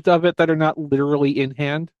pictures of it that are not literally in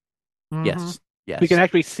hand. Mm-hmm. Yes. We can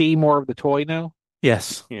actually see more of the toy now.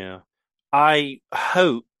 Yes. Yeah. I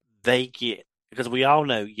hope they get, because we all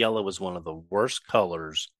know yellow is one of the worst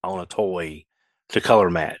colors on a toy to color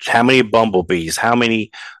match? How many Bumblebees? How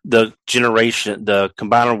many the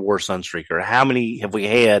Combiner War Sunstreaker? How many have we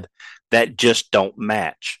had that just don't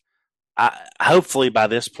match? Hopefully by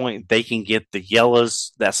this point they can get the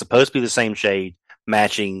yellows that's supposed to be the same shade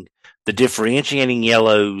matching the differentiating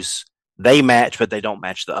yellows. They match, but they don't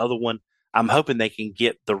match the other one. I'm hoping they can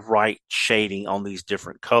get the right shading on these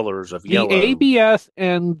different colors of yellow. The ABS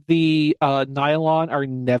and the nylon are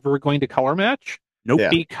never going to color match. Nope. Yeah.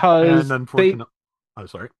 Because I'm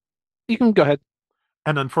sorry. You can go ahead.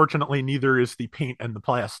 And unfortunately, neither is the paint and the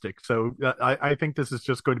plastic. So I think this is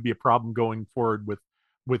just going to be a problem going forward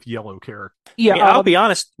with yellow character. Yeah, I'll be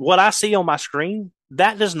honest. What I see on my screen,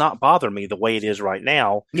 that does not bother me the way it is right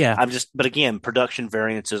now. Yeah. But again, production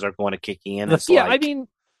variances are going to kick in. I mean,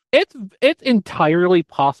 it's entirely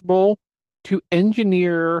possible to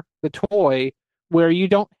engineer the toy where you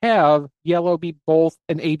don't have yellow be both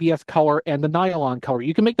an ABS color and the nylon color.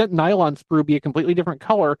 You can make that nylon sprue be a completely different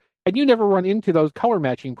color, and you never run into those color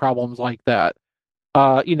matching problems like that.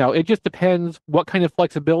 It just depends what kind of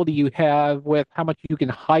flexibility you have with how much you can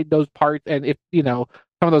hide those parts, and if, some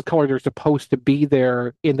of those colors are supposed to be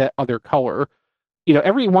there in that other color.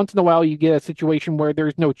 Every once in a while you get a situation where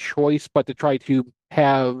there's no choice but to try to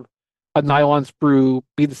have a nylon sprue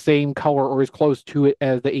be the same color or as close to it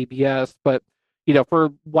as the ABS. But, for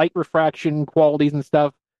light refraction qualities and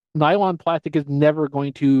stuff, nylon plastic is never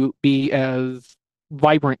going to be as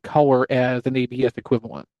vibrant color as an ABS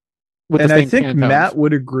equivalent. And I think Matt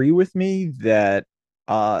would agree with me that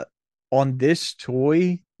on this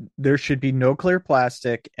toy, there should be no clear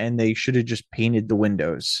plastic, and they should have just painted the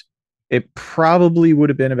windows. It probably would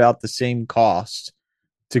have been about the same cost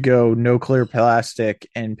to go no clear plastic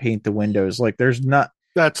and paint the windows. Like, there's not.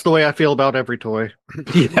 That's the way I feel about every toy.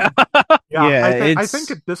 Yeah. I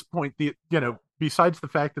think at this point, besides the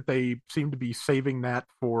fact that they seem to be saving that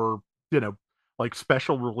for, like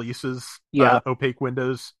special releases, opaque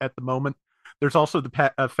windows at the moment. There's also the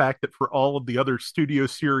fact that for all of the other studio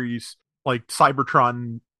series, like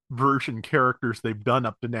Cybertron version characters they've done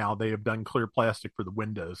up to now, they have done clear plastic for the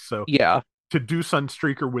windows. So to do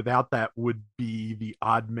Sunstreaker without that would be the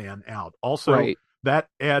odd man out. Also, that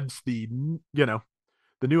adds the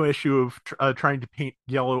new issue of trying to paint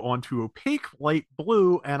yellow onto opaque light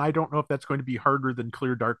blue, and I don't know if that's going to be harder than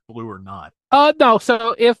clear dark blue or not. No.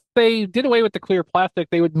 So if they did away with the clear plastic,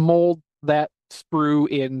 they would mold that sprue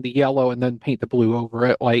in the yellow and then paint the blue over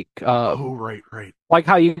it. Like, right. Like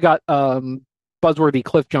how you got Buzzworthy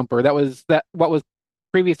Cliff Jumper. What was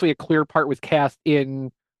previously a clear part was cast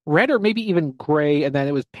in red or maybe even gray, and then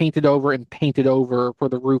it was painted over for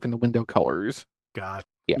the roof and the window colors. God.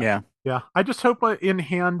 Yeah. I just hope in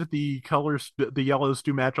hand the colors, the yellows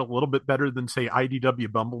do match a little bit better than, say,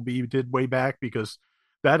 IDW Bumblebee did way back, because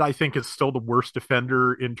that, I think, is still the worst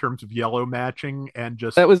offender in terms of yellow matching. And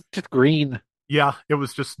that was just green. Yeah, it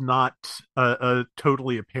was just not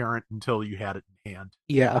totally apparent until you had it in hand.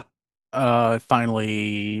 Yeah.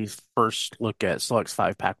 Finally, first look at Select's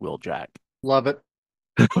 5-pack Wheeljack. Love it.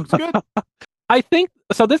 Looks good. I think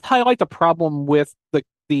so. This highlights a problem with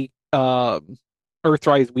the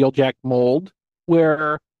Earthrise Wheeljack mold,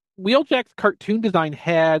 where Wheeljack's cartoon design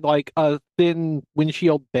had like a thin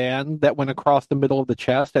windshield band that went across the middle of the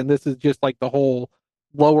chest, and this is just like the whole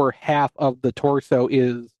lower half of the torso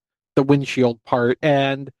is the windshield part,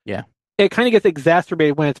 and it kind of gets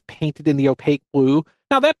exacerbated when it's painted in the opaque blue.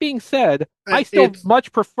 Now, that being said, I still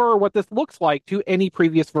much prefer what this looks like to any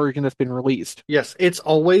previous version that's been released. Yes, it's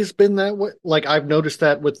always been that way. Like, I've noticed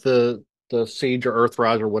that with the Siege or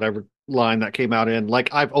Earthrise or whatever line that came out in.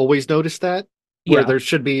 Like, I've always noticed that, where there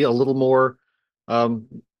should be a little more,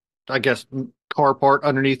 I guess, car part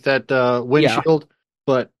underneath that windshield.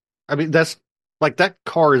 But, I mean, that's, like, that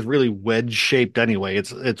car is really wedge-shaped anyway.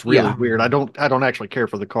 It's really weird. I don't actually care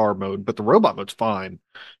for the car mode, but the robot mode's fine.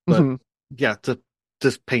 But,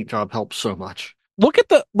 this paint job helps so much. Look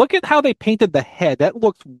at how they painted the head. That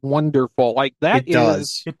looks wonderful. Like it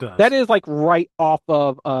does. That is like right off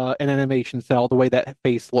of an animation cell. The way that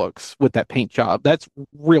face looks with that paint job. That's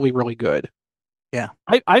really, really good. Yeah,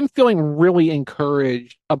 I'm feeling really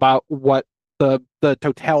encouraged about what the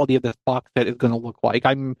totality of this box set is going to look like.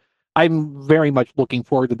 I'm very much looking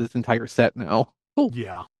forward to this entire set now. Cool.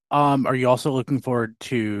 Yeah. Are you also looking forward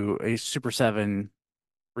to a Super 7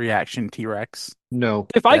 reaction T-Rex? No.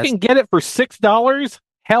 If I can get it for $6,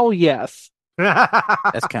 hell yes.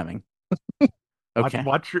 That's coming. Okay.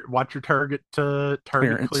 Watch your Target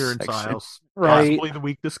clearance aisles. Right. Possibly the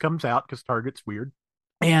week this comes out, because Target's weird.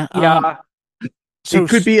 Yeah. So it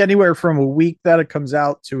could be anywhere from a week that it comes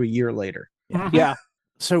out to a year later. Yeah.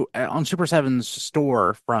 So on Super 7's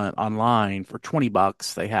store front online for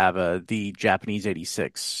 $20, they have the Japanese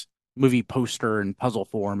 86 movie poster and puzzle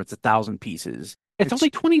form. It's 1,000 pieces. It's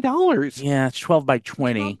only $20. Yeah, it's 12 by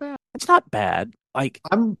 20. It's not bad. Like,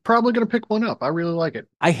 I'm probably gonna pick one up. I really like it.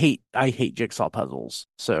 I hate jigsaw puzzles.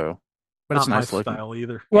 So, but Not it's nice my looking. style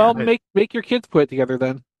either. Well, make your kids put it together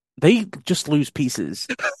then. They just lose pieces.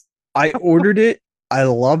 I ordered it. I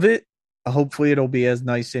love it. Hopefully it'll be as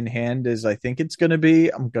nice in hand as I think it's going to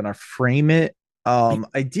be. I'm going to frame it.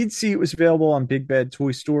 I did see it was available on Big Bad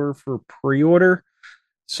Toy Store for pre-order.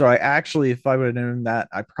 So I actually, if I would have known that,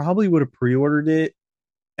 I probably would have pre-ordered it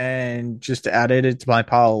and just added it to my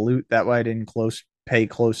pile of loot. That way I didn't pay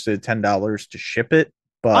close to $10 to ship it.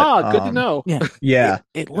 But good to know. Yeah. Yeah.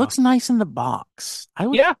 It looks nice in the box. I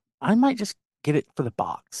might just get it for the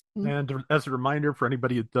box. And as a reminder for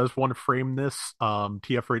anybody who does want to frame this,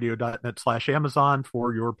 tfradio.net/Amazon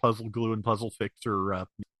for your puzzle glue and puzzle fixer.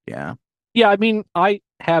 Yeah. Yeah, I mean, I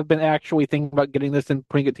have been actually thinking about getting this and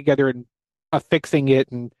putting it together and fixing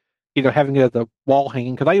it and, having it as a wall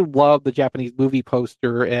hanging because I love the Japanese movie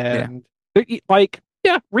poster and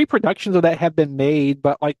reproductions of that have been made,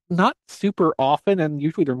 but not super often, and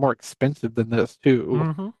usually they're more expensive than this too.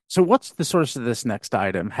 Mm-hmm. So what's the source of this next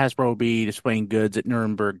item? Hasbro will be displaying goods at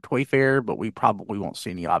Nuremberg Toy Fair, but we probably won't see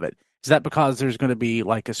any of it. Is that because there's going to be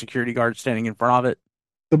a security guard standing in front of it?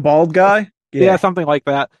 The bald guy? Yeah, something like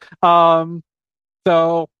that.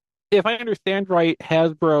 So if I understand right,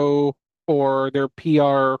 Hasbro or their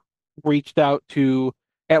PR reached out to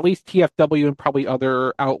at least TFW and probably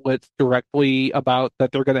other outlets directly about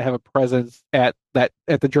that they're going to have a presence at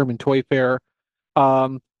the German Toy Fair.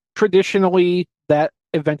 Traditionally, that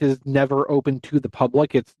event is never open to the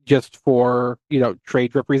public. It's just for,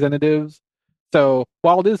 trade representatives. So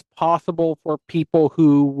while it is possible for people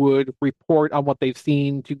who would report on what they've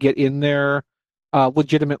seen to get in there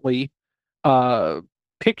legitimately,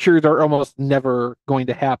 pictures are almost never going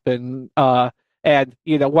to happen. And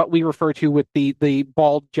what we refer to with the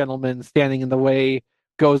bald gentleman standing in the way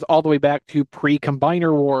goes all the way back to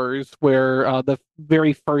pre-Combiner Wars, where the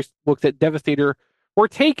very first looks at Devastator were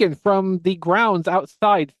taken from the grounds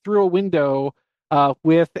outside through a window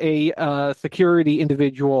with a security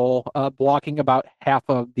individual blocking about half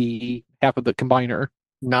of the Combiner.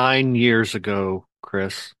 9 years ago,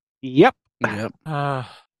 Chris. Yep.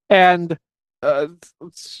 And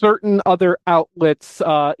certain other outlets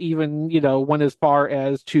even went as far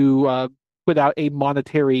as to put out a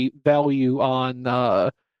monetary value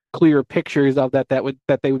on clear pictures of that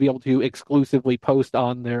they would be able to exclusively post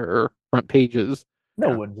on their front pages.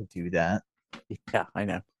 No one would do that. Yeah, I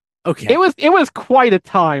know. Okay. It was quite a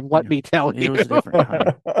time, let me tell you. It was a different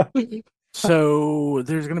time. So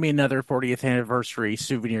there's going to be another 40th anniversary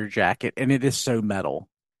souvenir jacket, and it is so metal.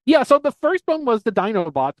 Yeah, so the first one was the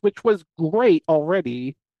Dinobots, which was great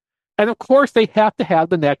already. And of course, they have to have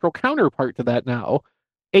the natural counterpart to that now.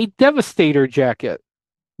 A Devastator jacket.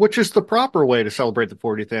 Which is the proper way to celebrate the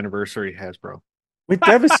 40th anniversary, Hasbro. With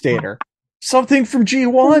Devastator. Something from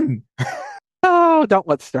G1. Oh, don't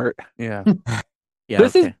let's start. Yeah.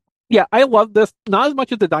 I love this. Not as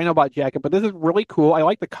much as the Dinobot jacket, but this is really cool. I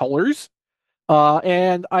like the colors.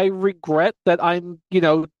 And I regret that I'm,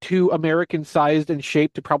 too American-sized and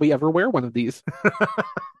shaped to probably ever wear one of these.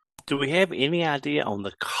 Do we have any idea on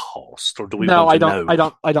the cost, or do we? No, want to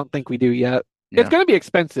know? I don't think we do yet. Yeah. It's going to be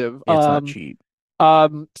expensive. Yeah, it's not cheap.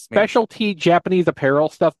 Specialty Japanese apparel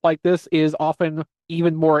stuff like this is often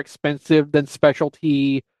even more expensive than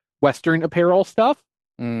specialty Western apparel stuff.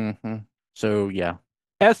 Mm-hmm. So yeah.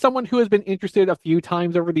 As someone who has been interested a few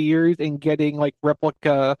times over the years in getting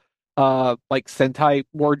replica Sentai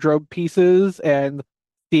wardrobe pieces and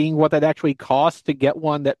seeing what that actually costs to get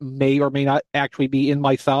one that may or may not actually be in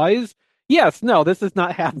my size. Yes, no, this is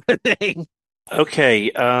not happening.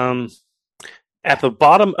 Okay. At the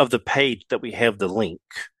bottom of the page that we have the link.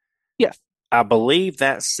 Yes. I believe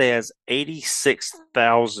that says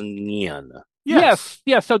 86,000 yen. Yes.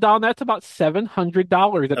 So Don, that's about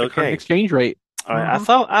 $700 at the current exchange rate. All right. I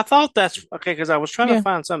thought that's okay because I was trying to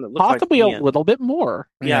find something that looked possibly like a little bit more.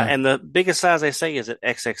 Yeah, and the biggest size they say is at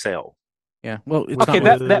XXL. Yeah. Well, it's okay.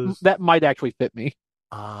 That might actually fit me.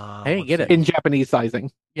 Hey, get it in Japanese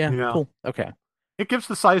sizing. Yeah. Cool. Okay. It gives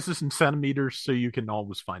the sizes in centimeters, so you can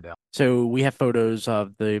always find out. So we have photos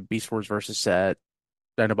of the Beast Wars versus set,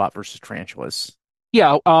 Dinobot versus Tarantulas.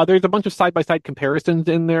 Yeah, there's a bunch of side-by-side comparisons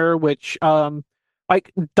in there, which, Dinobot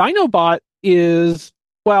is...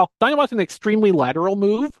 Well, Dinobot's an extremely lateral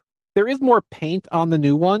move. There is more paint on the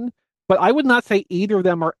new one, but I would not say either of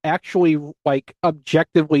them are actually,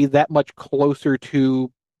 objectively that much closer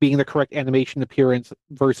to being the correct animation appearance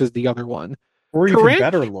versus the other one. Or even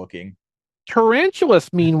better looking. Tarantulas,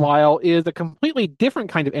 meanwhile, is a completely different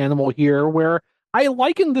kind of animal here, where I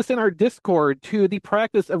liken this in our Discord to the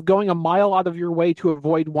practice of going a mile out of your way to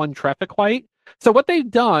avoid one traffic light. So what they've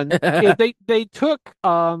done is they took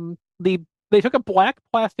they took a black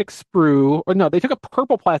plastic sprue, or no, they took a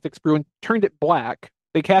purple plastic sprue and turned it black.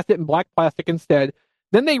 They cast it in black plastic instead.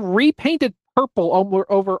 Then they repainted purple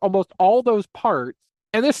over almost all those parts.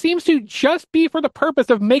 And this seems to just be for the purpose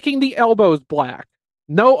of making the elbows black.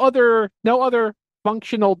 No other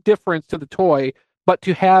functional difference to the toy, but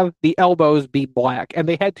to have the elbows be black. And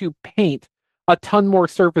they had to paint a ton more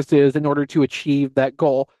surfaces in order to achieve that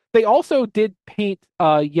goal. They also did paint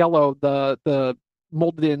yellow the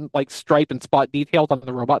molded in like stripe and spot details on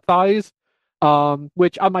the robot thighs,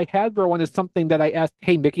 which on my Hasbro one is something that I asked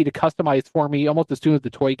Hey Mickey to customize for me almost as soon as the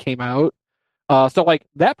toy came out. So like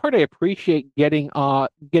that part I appreciate getting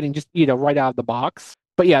just right out of the box.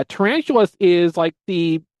 But yeah, Tarantulas is like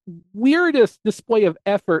the weirdest display of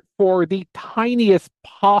effort for the tiniest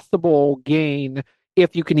possible gain,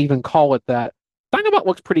 if you can even call it that. Dinobot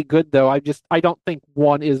looks pretty good though. I don't think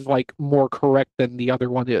one is like more correct than the other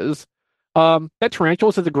one is. That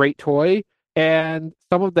Tarantulas is a great toy, and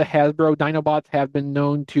some of the Hasbro Dinobots have been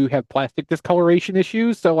known to have plastic discoloration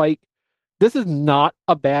issues. So like this is not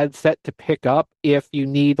a bad set to pick up if you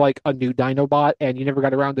need like a new Dinobot and you never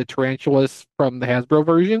got around to Tarantulas from the Hasbro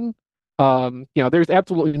version. There's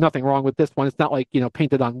absolutely nothing wrong with this one. It's not like,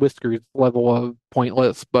 painted on whiskers level of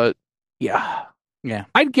pointless, but yeah.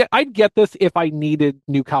 I'd get this if I needed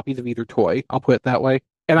new copies of either toy. I'll put it that way.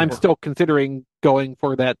 And I'm still considering going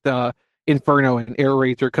for that Inferno and Air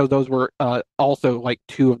Razor because those were also like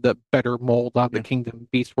two of the better molds on the Kingdom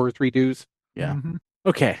Beast Wars redos. Yeah. Mm-hmm.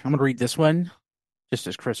 Okay, I'm going to read this one just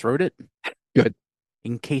as Chris wrote it. Good.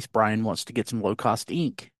 In case Brian wants to get some low-cost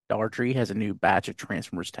ink, Dollar Tree has a new batch of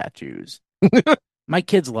Transformers tattoos. My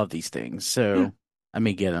kids love these things, so I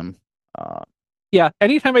may get them. Yeah,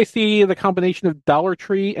 anytime I see the combination of Dollar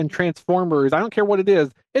Tree and Transformers, I don't care what it is,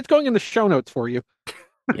 it's going in the show notes for you.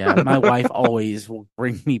 Yeah, my wife always will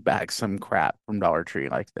bring me back some crap from Dollar Tree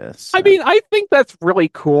like this. So. I mean, I think that's really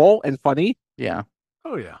cool and funny. Yeah.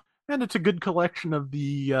 Oh, yeah. And it's a good collection of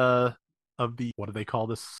the what do they call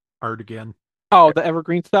this art again? Oh, the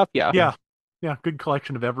Evergreen stuff? Yeah. Yeah, good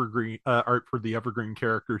collection of Evergreen art for the Evergreen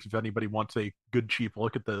characters if anybody wants a good, cheap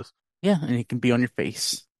look at this. Yeah, and it can be on your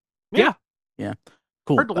face. Yeah.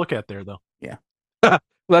 Cool. Hard to look at there, though. Yeah. Well,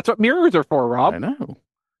 that's what mirrors are for, Rob. I know.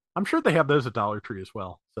 I'm sure they have those at Dollar Tree as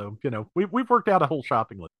well. So, we've worked out a whole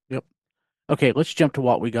shopping list. Yep. Okay, let's jump to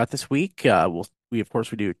what we got this week. We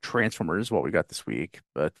do Transformers, what we got this week.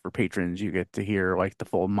 But for patrons, you get to hear like the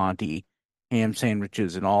full Monty ham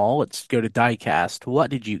sandwiches and all. Let's go to Diecast. What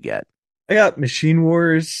did you get? I got Machine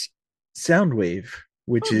Wars Soundwave,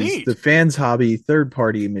 which is neat. the fans' hobby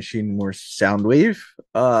third-party Machine Wars Soundwave.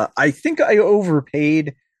 I think I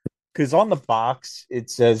overpaid because on the box it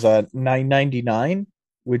says $9.99,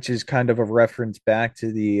 which is kind of a reference back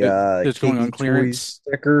to the it's going on clearance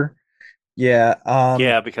sticker.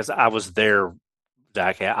 Yeah, because I was there.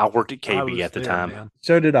 I worked at KB at the time. Man.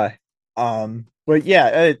 So did I. But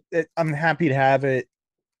yeah, I'm happy to have it.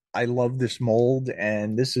 I love this mold,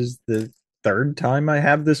 and this is the third time I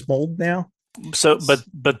have this mold now. So,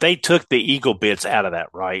 but they took the eagle bits out of that,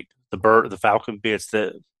 right? The falcon bits.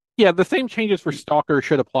 The same changes for Stalker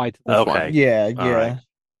should apply to this one. Yeah. Right.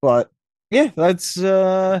 But yeah, that's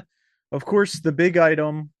of course the big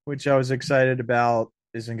item, which I was excited about,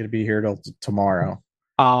 isn't going to be here till tomorrow.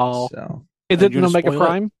 Oh, so is it an Omega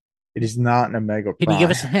Prime? It is not an Omega Prime. Can you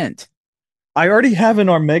give us a hint? I already have an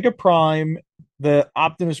Omega Prime, the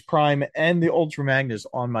Optimus Prime, and the Ultra Magnus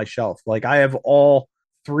on my shelf. Like I have all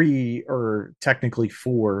three, or technically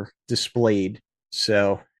four, displayed.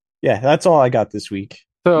 So yeah, that's all I got this week.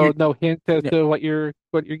 So no hint as to what you're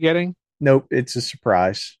getting? Nope, it's a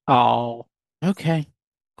surprise. Oh, okay,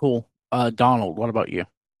 cool. Donald, what about you?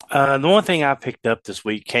 The one thing I picked up this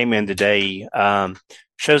week came in today.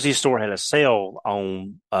 Shows Store had a sale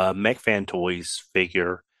on Mech Fan Toys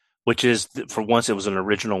figure, which is for once it was an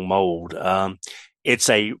original mold. It's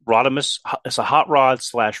a Rodimus. It's a Hot Rod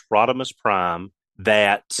 / Rodimus Prime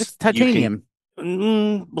that it's titanium.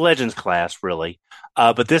 Legends class, really.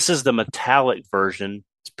 But this is the metallic version.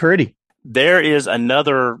 It's pretty. There is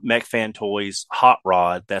another Mech Fan Toys Hot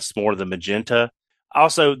Rod that's more the magenta.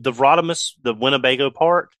 Also, the Rodimus, the Winnebago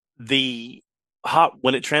part,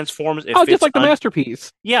 when it transforms, it fits just like the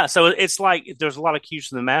Masterpiece. Yeah, so it's like there's a lot of cues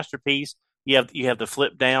from the Masterpiece. You have the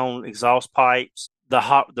flip down exhaust pipes. The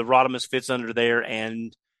Rodimus fits under there,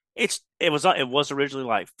 and it was originally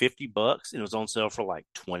like $50, and it was on sale for like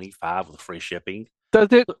 $25 with free shipping. Does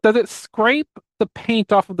it scrape the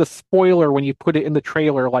paint off of the spoiler when you put it in the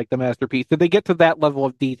trailer like the Masterpiece? Did they get to that level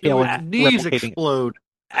of detail and knees replicating explode?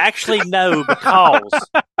 Actually, no, because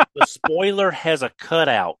the spoiler has a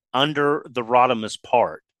cutout under the Rodimus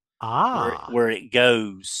part where it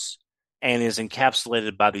goes and is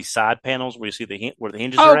encapsulated by these side panels where you see where the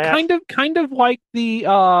hinges are at. kind of like the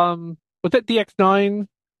was that DX9?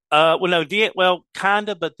 Kind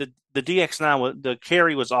of, but the DX9 the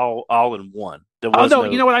carry was all in one. You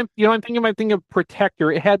know what I'm thinking? I'm thinking of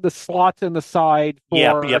Protector. It had the slots in the side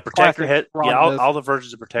for Protector had all the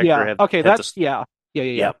versions of Protector had. Okay, had that's yeah.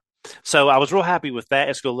 So I was real happy with that.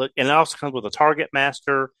 It's going to look, and it also comes with a Target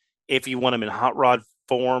Master. If you want them in hot rod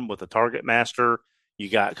form with a Target Master, you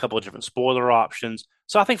got a couple of different spoiler options.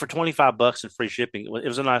 So I think for $25 and free shipping, it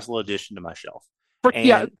was a nice little addition to my shelf. For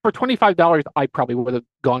 $25, I probably would have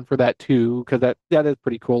gone for that too, because that is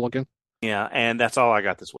pretty cool looking. Yeah, and that's all I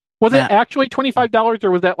got this week. Was it actually $25,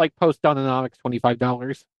 or was that like post Dononomics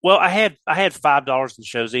 $25? Well, I had $5 in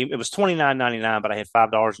Shozi. It was $29.99, but I had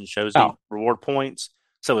 $5 in Shozi reward points,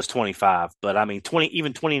 so it was $25. But I mean,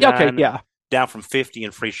 $29 down from $50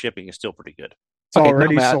 and free shipping is still pretty good. It's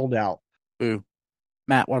already sold out. Ooh,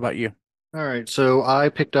 Matt, what about you? All right, so I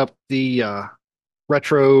picked up the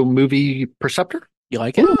retro movie Perceptor. You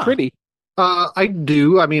like it? Pretty. I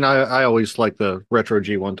do. I mean, I always like the retro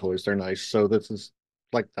G1 toys. They're nice. So this is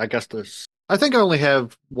I guess this. I think I only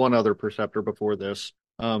have one other Perceptor before this.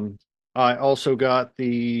 I also got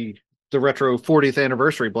the retro 40th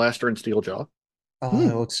anniversary blaster in Steeljaw. Oh,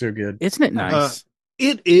 that looks so good. Isn't it nice?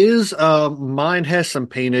 It is. Mine has some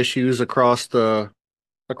paint issues across the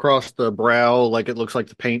brow. Like it looks like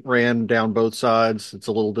the paint ran down both sides. It's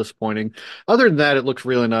a little disappointing. Other than that, it looks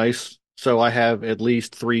really nice. So I have at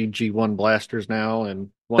least 3 G1 blasters now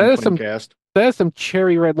and one Diecast. That has some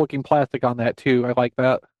cherry red looking plastic on that too. I like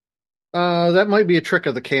that. That might be a trick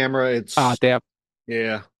of the camera. It's damn.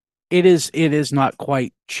 Yeah. It is not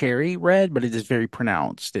quite cherry red, but it is very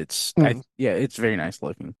pronounced. It's it's very nice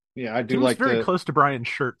looking. Yeah, I do like very close to Brian's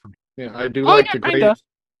shirt for me. Yeah, I do like the great.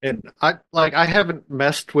 And I haven't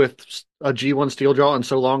messed with a G1 Steeljaw in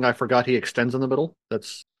so long. I forgot he extends in the middle.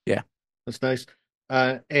 That's nice.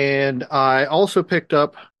 And I also picked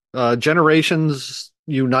up Generations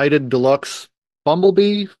United Deluxe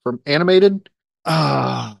Bumblebee from Animated.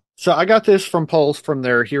 So I got this from Pulse from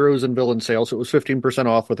their Heroes and Villains sale. So it was 15%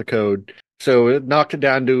 off with a code. So it knocked it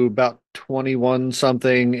down to about 21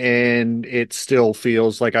 something, and it still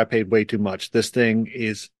feels like I paid way too much. This thing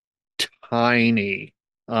is tiny.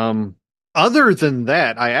 Other than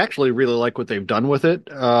that, I actually really like what they've done with it.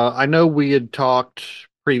 I know we had talked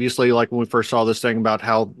previously, like when we first saw this thing, about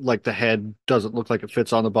how like the head doesn't look like it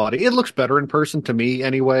fits on the body. It looks better in person to me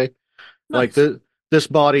anyway. Nice. Like this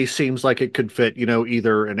body seems like it could fit,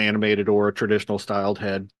 either an animated or a traditional styled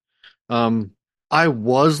head. I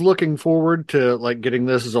was looking forward to like getting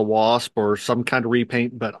this as a Wasp or some kind of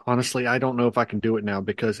repaint, but honestly, I don't know if I can do it now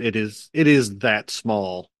because it is that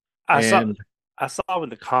small. I saw in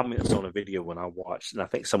the comments on a video when I watched, and I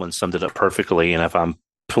think someone summed it up perfectly. And if I'm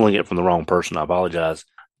pulling it from the wrong person, I apologize.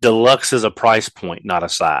 Deluxe is a price point, not a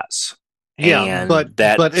size. Yeah, but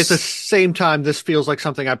at the same time, this feels like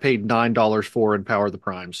something I paid $9 for in Power of the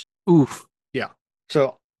Primes. Oof. Yeah.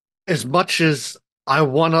 So as much as I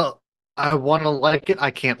wanna like it, I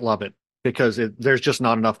can't love it because there's just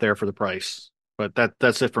not enough there for the price. But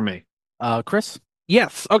that's it for me. Chris?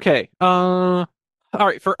 Yes. Okay. All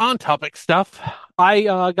right. For on-topic stuff,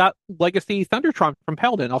 I got Legacy Thundertron from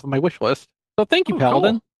Paladin off of my wish list. So thank you,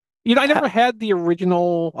 Paladin. Cool. I never had the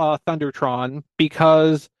original Thundertron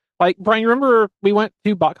because, like, Brian, you remember we went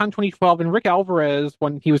to BotCon 2012 and Rick Alvarez,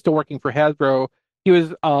 when he was still working for Hasbro, he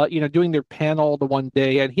was, doing their panel the one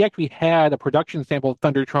day, and he actually had a production sample of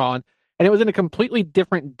Thundertron, and it was in a completely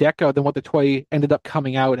different deco than what the toy ended up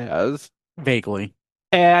coming out as. Vaguely.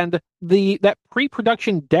 And that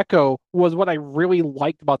pre-production deco was what I really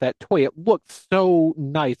liked about that toy. It looked so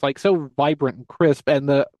nice, like so vibrant and crisp, and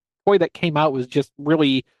the toy that came out was just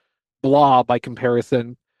really blah by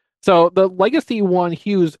comparison. So the Legacy one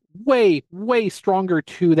hews way, way stronger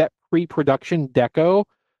to that pre-production deco.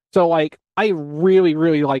 So like I really,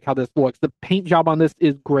 really like how this looks. The paint job on this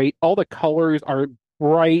is great. All the colors are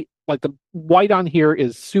bright. Like the white on here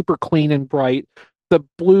is super clean and bright. The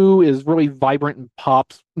blue is really vibrant and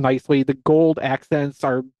pops nicely. The gold accents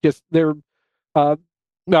are they're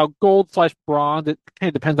gold/bronze. It kind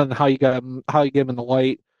of depends on how you get them in the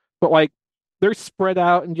light. But like they're spread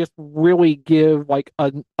out and just really give like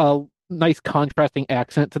a nice contrasting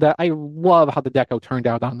accent to that. I love how the deco turned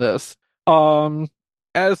out on this.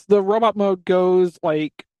 As the robot mode goes,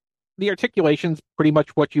 like the articulation's pretty much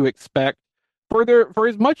what you expect. for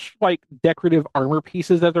as much like decorative armor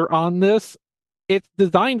pieces that are on this, it's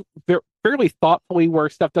designed fairly thoughtfully where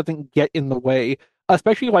stuff doesn't get in the way.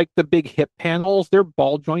 Especially like the big hip panels, they're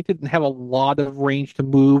ball jointed and have a lot of range to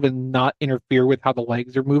move and not interfere with how the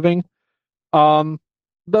legs are moving. Um,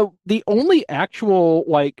 the only actual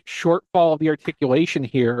like shortfall of the articulation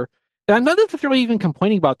here, and I'm not necessarily even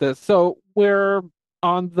complaining about this. So where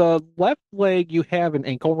on the left leg you have an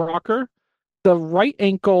ankle rocker, the right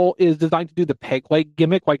ankle is designed to do the peg leg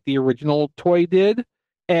gimmick like the original toy did.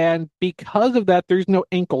 And because of that, there's no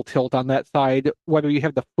ankle tilt on that side, whether you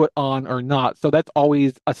have the foot on or not. So that's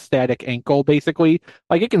always a static ankle, basically.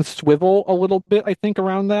 Like it can swivel a little bit, I think,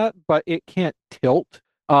 around that, but it can't tilt.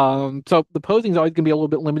 So the posing is always going to be a little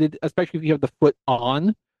bit limited, especially if you have the foot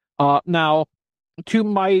on. Now, to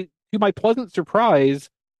my pleasant surprise,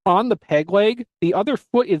 on the peg leg, the other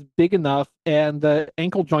foot is big enough and the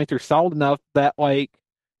ankle joints are solid enough that like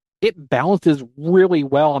it balances really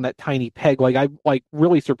well on that tiny peg. Like I'm like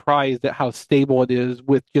really surprised at how stable it is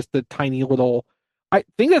with just the tiny little. I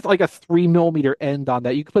think that's like a 3 millimeter end on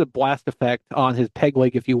that. You could put a blast effect on his peg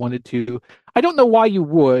leg if you wanted to. I don't know why you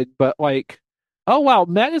would, but like, oh wow,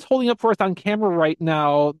 Matt is holding up for us on camera right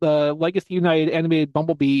now the Legacy United animated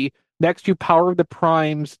Bumblebee next to Power of the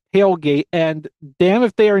Prime's tailgate, and damn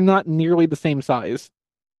if they are not nearly the same size.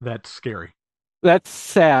 That's scary. That's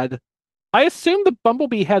sad. I assume the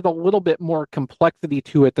Bumblebee has a little bit more complexity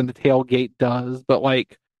to it than the tailgate does, but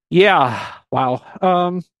like, yeah, wow.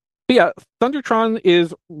 But yeah, Thundertron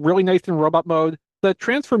is really nice in robot mode. The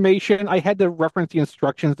transformation, I had to reference the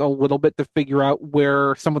instructions a little bit to figure out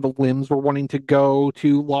where some of the limbs were wanting to go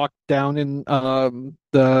to lock down in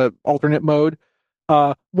the alternate mode.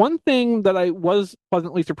 One thing that I was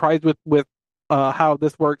pleasantly surprised with how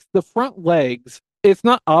this works, the front legs, it's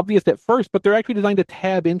not obvious at first, but they're actually designed to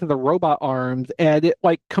tab into the robot arms, and it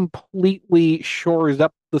like completely shores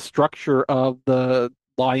up the structure of the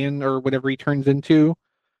lion or whatever he turns into.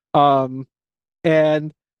 Um,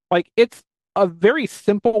 and like it's a very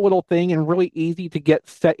simple little thing and really easy to get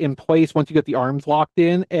set in place once you get the arms locked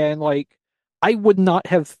in. And like I would not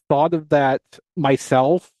have thought of that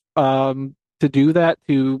myself, to do that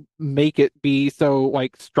to make it be so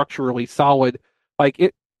like structurally solid. Like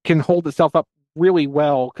it can hold itself up really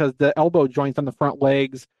well because the elbow joints on the front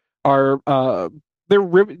legs are they're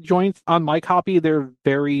rivet joints on my copy. They're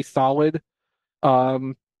very solid.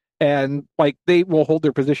 Um, and like they will hold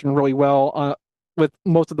their position really well with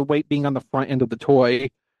most of the weight being on the front end of the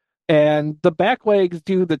toy. And the back legs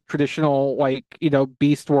do the traditional, like,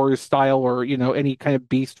 Beast Wars style or, any kind of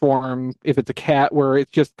beast form, if it's a cat, where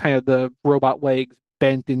it's just kind of the robot legs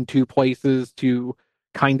bent in two places to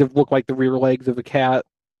kind of look like the rear legs of a cat.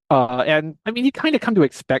 And I mean, you kind of come to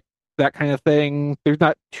expect that kind of thing. There's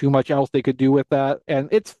not too much else they could do with that, and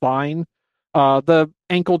it's fine. The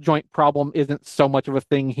ankle joint problem isn't so much of a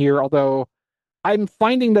thing here, although I'm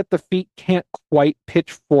finding that the feet can't quite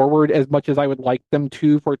pitch forward as much as I would like them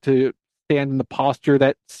to for it to stand in the posture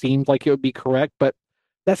that seems like it would be correct, but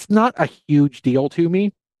that's not a huge deal to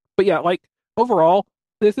me. But yeah, like overall,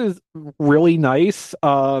 this is really nice.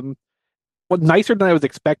 Well, nicer than I was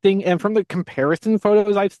expecting, and from the comparison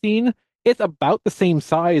photos I've seen, it's about the same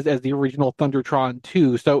size as the original Thundertron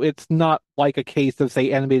 2. So it's not like a case of,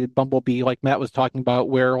 say, animated Bumblebee, like Matt was talking about,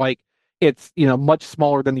 where like it's much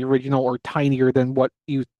smaller than the original or tinier than what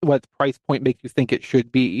price point makes you think it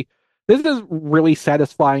should be. This is really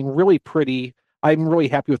satisfying, really pretty. I'm really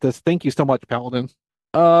happy with this. Thank you so much, Paladin.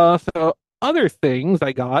 So other things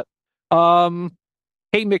I got.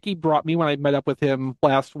 Hey Mickey brought me when I met up with him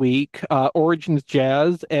last week, Origins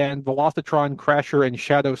Jazz and Velocitron Crasher and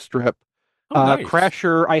Shadow Strip. Nice.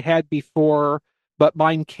 Crasher I had before, but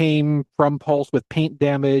mine came from Pulse with paint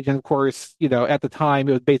damage, and of course, at the time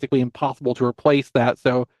it was basically impossible to replace that.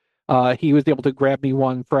 So he was able to grab me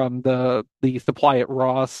one from the supply at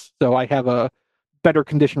Ross. So I have a better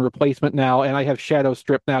condition replacement now, and I have Shadow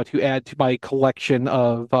Strip now to add to my collection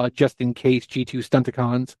of just in case G2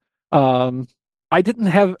 Stunticons. I didn't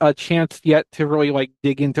have a chance yet to really like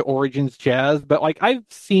dig into Origins Jazz, but like I've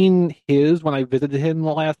seen his when I visited him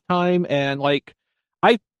the last time, and like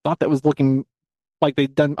I thought that was looking like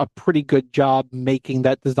they'd done a pretty good job making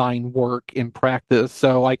that design work in practice.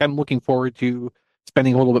 So like I'm looking forward to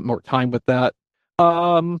spending a little bit more time with that.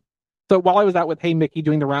 So while I was out with Hey Mickey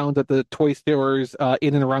doing the rounds at the toy stores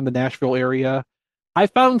in and around the Nashville area, I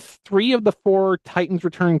found 3 of the 4 Titans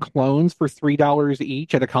Return clones for $3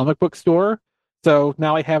 each at a comic book store. So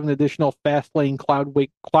now I have an additional Fastlane,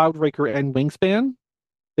 Cloudraker, and Wingspan.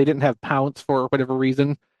 They didn't have Pounce for whatever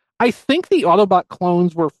reason. I think the Autobot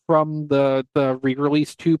clones were from the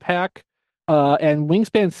re-release 2-pack. And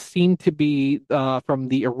Wingspan seemed to be from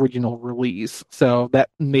the original release, so that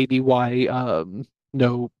may be why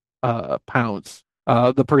no Pounce,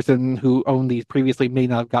 the person who owned these previously, may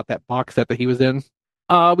not have got that box set that he was in.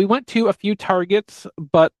 We went to a few Targets,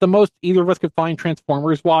 but the most either of us could find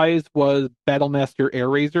Transformers-wise was Battlemaster Air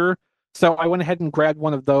Razor. So I went ahead and grabbed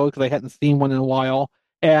one of those because I hadn't seen one in a while,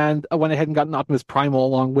 and I went ahead and got an Optimus Primal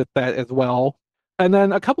along with that as well. And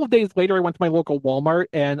then a couple of days later, I went to my local Walmart,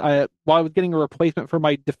 and while I was getting a replacement for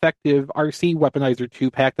my defective RC Weaponizer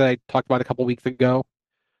 2-pack that I talked about a couple of weeks ago,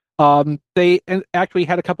 they actually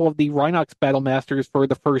had a couple of the Rhinox Battlemasters for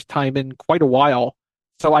the first time in quite a while.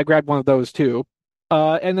 So I grabbed one of those too.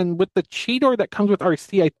 And then with the Cheetor that comes with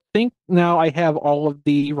RC, I think now I have all of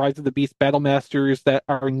the Rise of the Beast Battlemasters that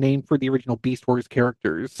are named for the original Beast Wars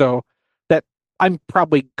characters. So that I'm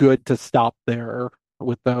probably good to stop there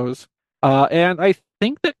with those. And I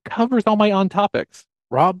think that covers all my on topics.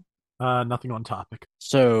 Rob? Nothing on topic.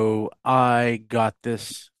 So I got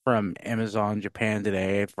this from Amazon Japan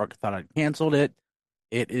today. I thought I'd canceled it.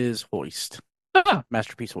 It is Hoist.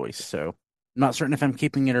 Masterpiece Hoist. So I'm not certain if I'm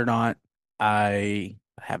keeping it or not. I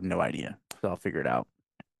have no idea. So I'll figure it out.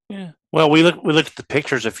 Yeah. Well, we looked at the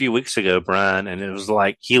pictures a few weeks ago, Brian, and it was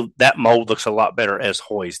like that mold looks a lot better as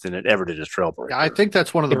Hoist than it ever did as Trailbreaker. Yeah, I think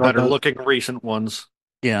that's one of the better looking recent ones.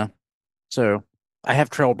 Yeah. So I have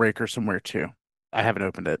Trailbreaker somewhere too. I haven't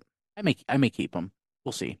opened it. I may keep them.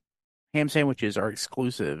 We'll see. Ham sandwiches are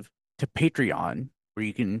exclusive to Patreon, where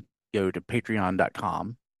you can go to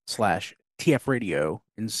patreon.com/TFradio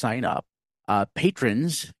and sign up.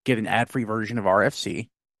 Patrons get an ad-free version of RFC.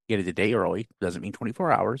 Get it a day early. Doesn't mean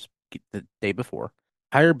 24 hours. Get the day before.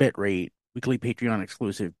 Higher bit rate, weekly Patreon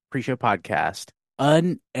exclusive pre-show podcast,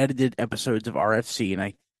 unedited episodes of RFC, and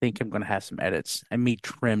I think I'm going to have some edits. I may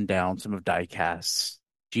trim down some of Diecast's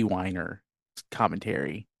GEEWHINER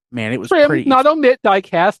commentary. Man, it was pretty. Not omit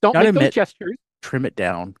Diecast. Don't make those gestures. Trim it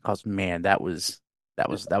down, because man, that was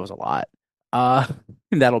a lot.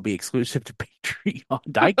 And that'll be exclusive to Patreon.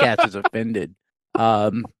 Diecast is offended.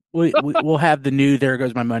 We'll have the new There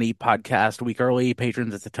Goes My Money podcast a week early.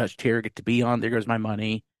 Patrons at the touch tier get to be on There Goes My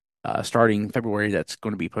Money. Starting February, that's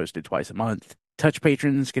going to be posted twice a month. Touch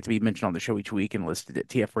patrons get to be mentioned on the show each week and listed at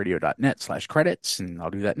tfradio.net/credits, and I'll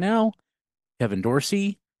do that now. Kevin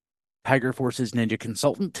Dorsey, Tiger Force's Ninja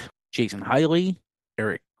Consultant, Jason Hiley,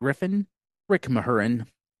 Eric Griffin, Rick Mahurin,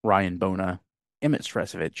 Ryan Bona, Emmett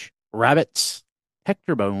Stresovich, Rabbits,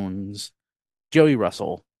 Hector Bones, Joey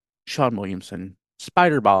Russell, Sean Williamson,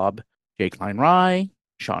 Spider Bob, Jake Klein Rye,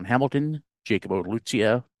 Sean Hamilton, Jacob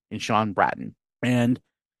Lucia, and Sean Bratton. And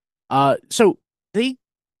so we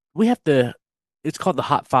have to, it's called the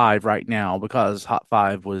Hot Five right now because Hot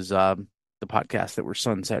Five was the podcast that we're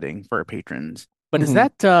sunsetting for our patrons. But is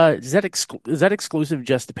that exclusive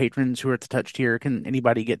just to patrons who are at the touch tier? Can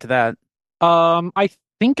anybody get to that? I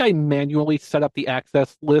think I manually set up the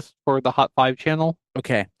access list for the Hot Five channel.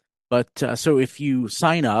 Okay. But so if you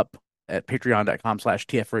sign up at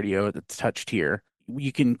patreon.com/tfradio at the touch tier,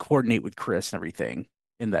 you can coordinate with Chris and everything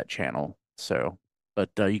in that channel. So, but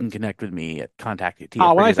you can connect with me at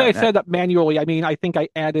contact@tfradio.net. When I say I set it up manually, I mean I think I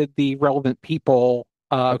added the relevant people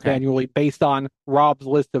manually based on Rob's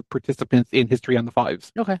list of participants in History on the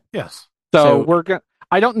Fives. Okay. Yes. So we're gonna.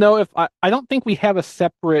 I don't know if I don't think we have a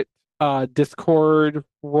separate Discord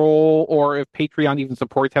role, or if Patreon even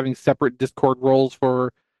supports having separate Discord roles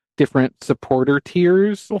for different supporter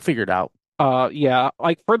tiers. We'll figure it out. Yeah.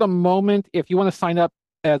 Like for the moment, if you want to sign up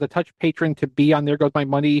as a touch patron to be on There Goes My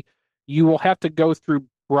Money, you will have to go through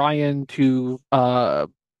Brian to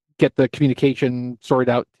get the communication sorted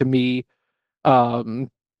out to me.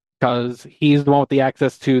 Because he's the one with the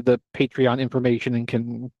access to the Patreon information and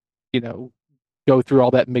can, go through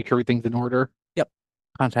all that and make sure everything's in order. Yep.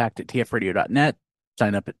 Contact@tfradio.net.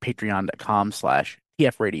 Sign up at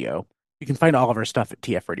patreon.com/tfradio. You can find all of our stuff at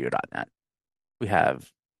tfradio.net. We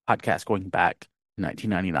have podcasts going back to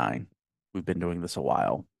 1999. We've been doing this a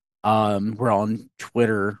while. We're on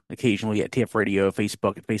Twitter occasionally at TFRadio,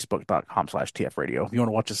 Facebook at facebook.com/TFRadio. If you want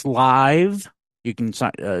to watch us live, you can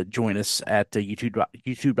join us at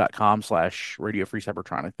youtube.com/Radio Free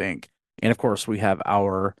Cybertron, I think. And of course, we have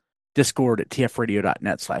our Discord at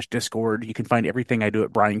tfradio.net/Discord. You can find everything I do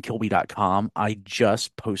at briankilby.com. I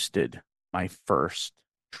just posted my first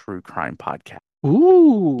true crime podcast.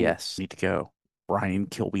 Ooh. Yes, need to go.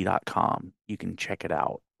 briankilby.com. You can check it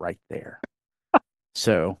out right there.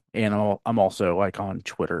 So, and I'm also like on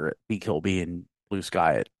Twitter at bkilby and Blue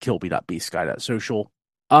Sky at kilby.bsky.social.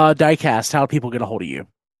 Diecast, how do people get a hold of you?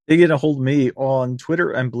 They get a hold of me on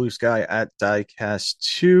Twitter and Blue Sky at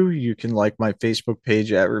Diecast2. You can like my Facebook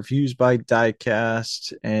page at Reviews by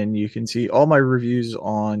Diecast, and you can see all my reviews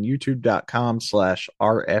on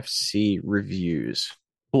youtube.com/RFC Reviews.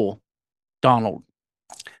 Cool. Donald.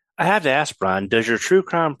 I have to ask, Brian, does your true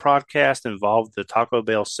crime podcast involve the Taco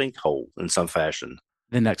Bell sinkhole in some fashion?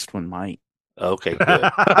 The next one might. Okay,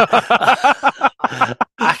 good.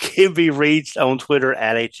 I can be reached on Twitter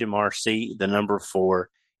at HMRC, the number 4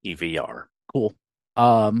 EVR. Cool.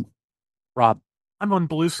 Rob. I'm on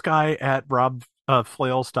Blue Sky at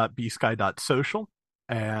robflails.bsky.social,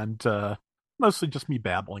 and mostly just me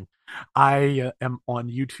babbling. I am on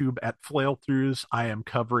YouTube at Flailthroughs. I am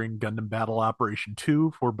covering Gundam Battle Operation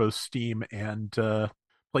 2 for both Steam and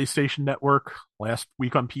PlayStation Network. Last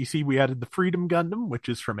week on PC, we added the Freedom Gundam, which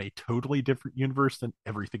is from a totally different universe than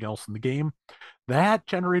everything else in the game. That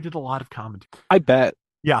generated a lot of commentary. I bet.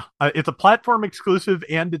 Yeah, it's a platform exclusive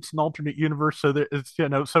and it's an alternate universe, so that it's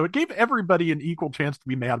so it gave everybody an equal chance to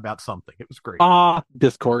be mad about something. It was great.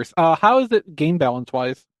 Discourse. How is it game balance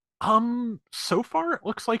wise? So far it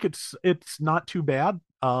looks like it's not too bad.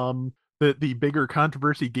 The bigger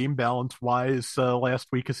controversy game balance wise last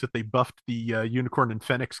week is that they buffed the Unicorn and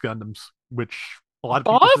Phoenix Gundams, which a lot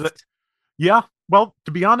of people. Yeah, well,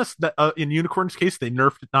 to be honest, in Unicorn's case, they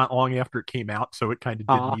nerfed it not long after it came out, so it kind of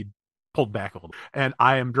did need pulled back a little. And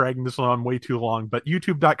I am dragging this on way too long, but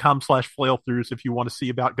youtube.com/flailthroughs if you want to see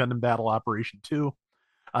about Gundam Battle Operation 2.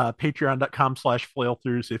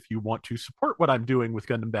 Patreon.com/flailthroughs if you want to support what I'm doing with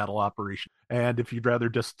Gundam Battle Operation. And if you'd rather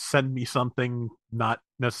just send me something not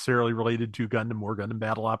necessarily related to Gundam or Gundam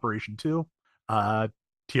Battle Operation 2,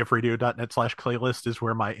 tfradio.net/playlist is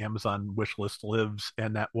where my Amazon wish list lives,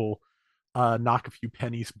 and that will knock a few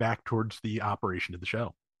pennies back towards the operation of the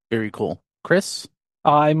show. Very cool. Chris?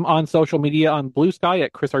 I'm on social media on Blue Sky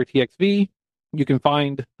at ChrisRTXV. You can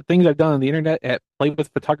find the things I've done on the internet at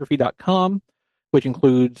playwithphotography.com, which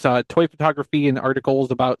includes toy photography and articles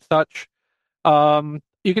about such.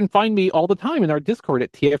 You can find me all the time in our Discord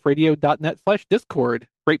at tfradio.net/Discord.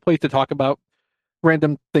 Great place to talk about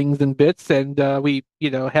random things and bits, and we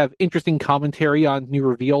have interesting commentary on new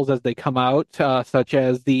reveals as they come out, such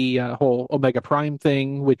as the whole Omega Prime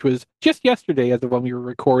thing, which was just yesterday as of when we were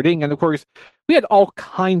recording. And of course, we had all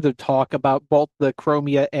kinds of talk about both the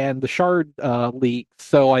Chromia and the Shard leaks.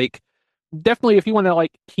 So definitely, if you want to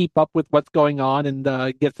keep up with what's going on and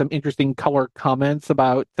get some interesting color comments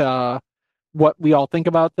about what we all think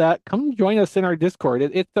about that, come join us in our Discord.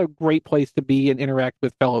 It's a great place to be and interact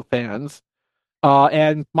with fellow fans.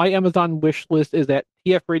 And my Amazon wish list is at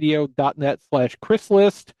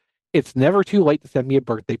tfradio.net/ChrisList. It's never too late to send me a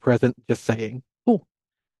birthday present. Just saying. Cool.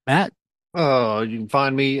 Matt? You can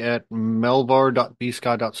find me at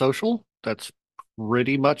melvar.bsky.social. That's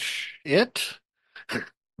pretty much it.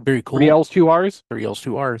 Very cool. 3 L's, 2 R's? 3 L's,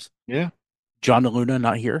 2 R's. Yeah. John DeLuna,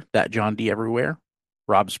 not here. That John D everywhere.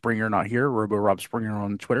 Rob Springer, not here. Robo Rob Springer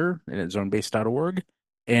on Twitter and at zonebase.org.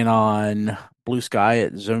 And on Blue Sky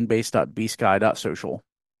at zonebase.bsky.social.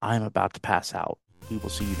 I'm about to pass out. We will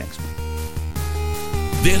see you next week.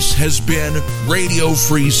 This has been Radio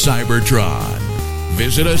Free Cybertron.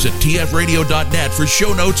 Visit us at tfradio.net for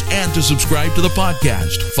show notes and to subscribe to the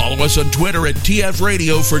podcast. Follow us on Twitter at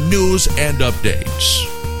tfradio for news and updates.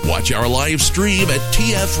 Watch our live stream at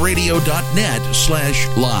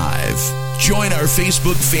tfradio.net/live. Join our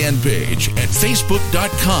Facebook fan page at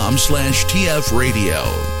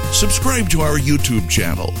facebook.com/tfradio. Subscribe to our YouTube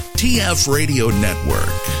channel, TF Radio Network.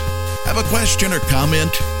 Have a question or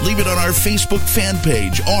comment? Leave it on our Facebook fan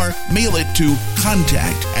page or mail it to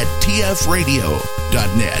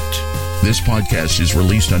contact@tfradio.net. This podcast is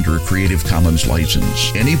released under a Creative Commons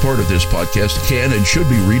license. Any part of this podcast can and should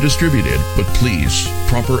be redistributed, but please,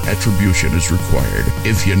 proper attribution is required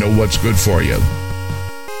if you know what's good for you.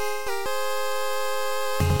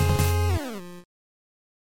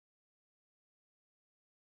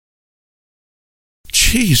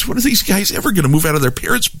 Jeez, when are these guys ever going to move out of their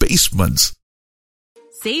parents' basements?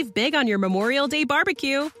 Save big on your Memorial Day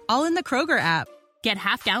barbecue, all in the Kroger app. Get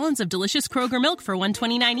half gallons of delicious Kroger milk for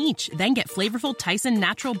 $1.29 each. Then get flavorful Tyson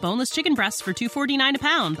natural boneless chicken breasts for $2.49 a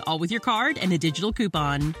pound, all with your card and a digital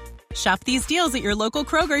coupon. Shop these deals at your local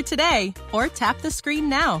Kroger today, or tap the screen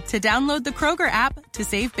now to download the Kroger app to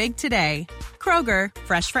save big today. Kroger,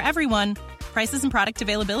 fresh for everyone. Prices and product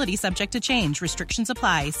availability subject to change. Restrictions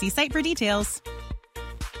apply. See site for details.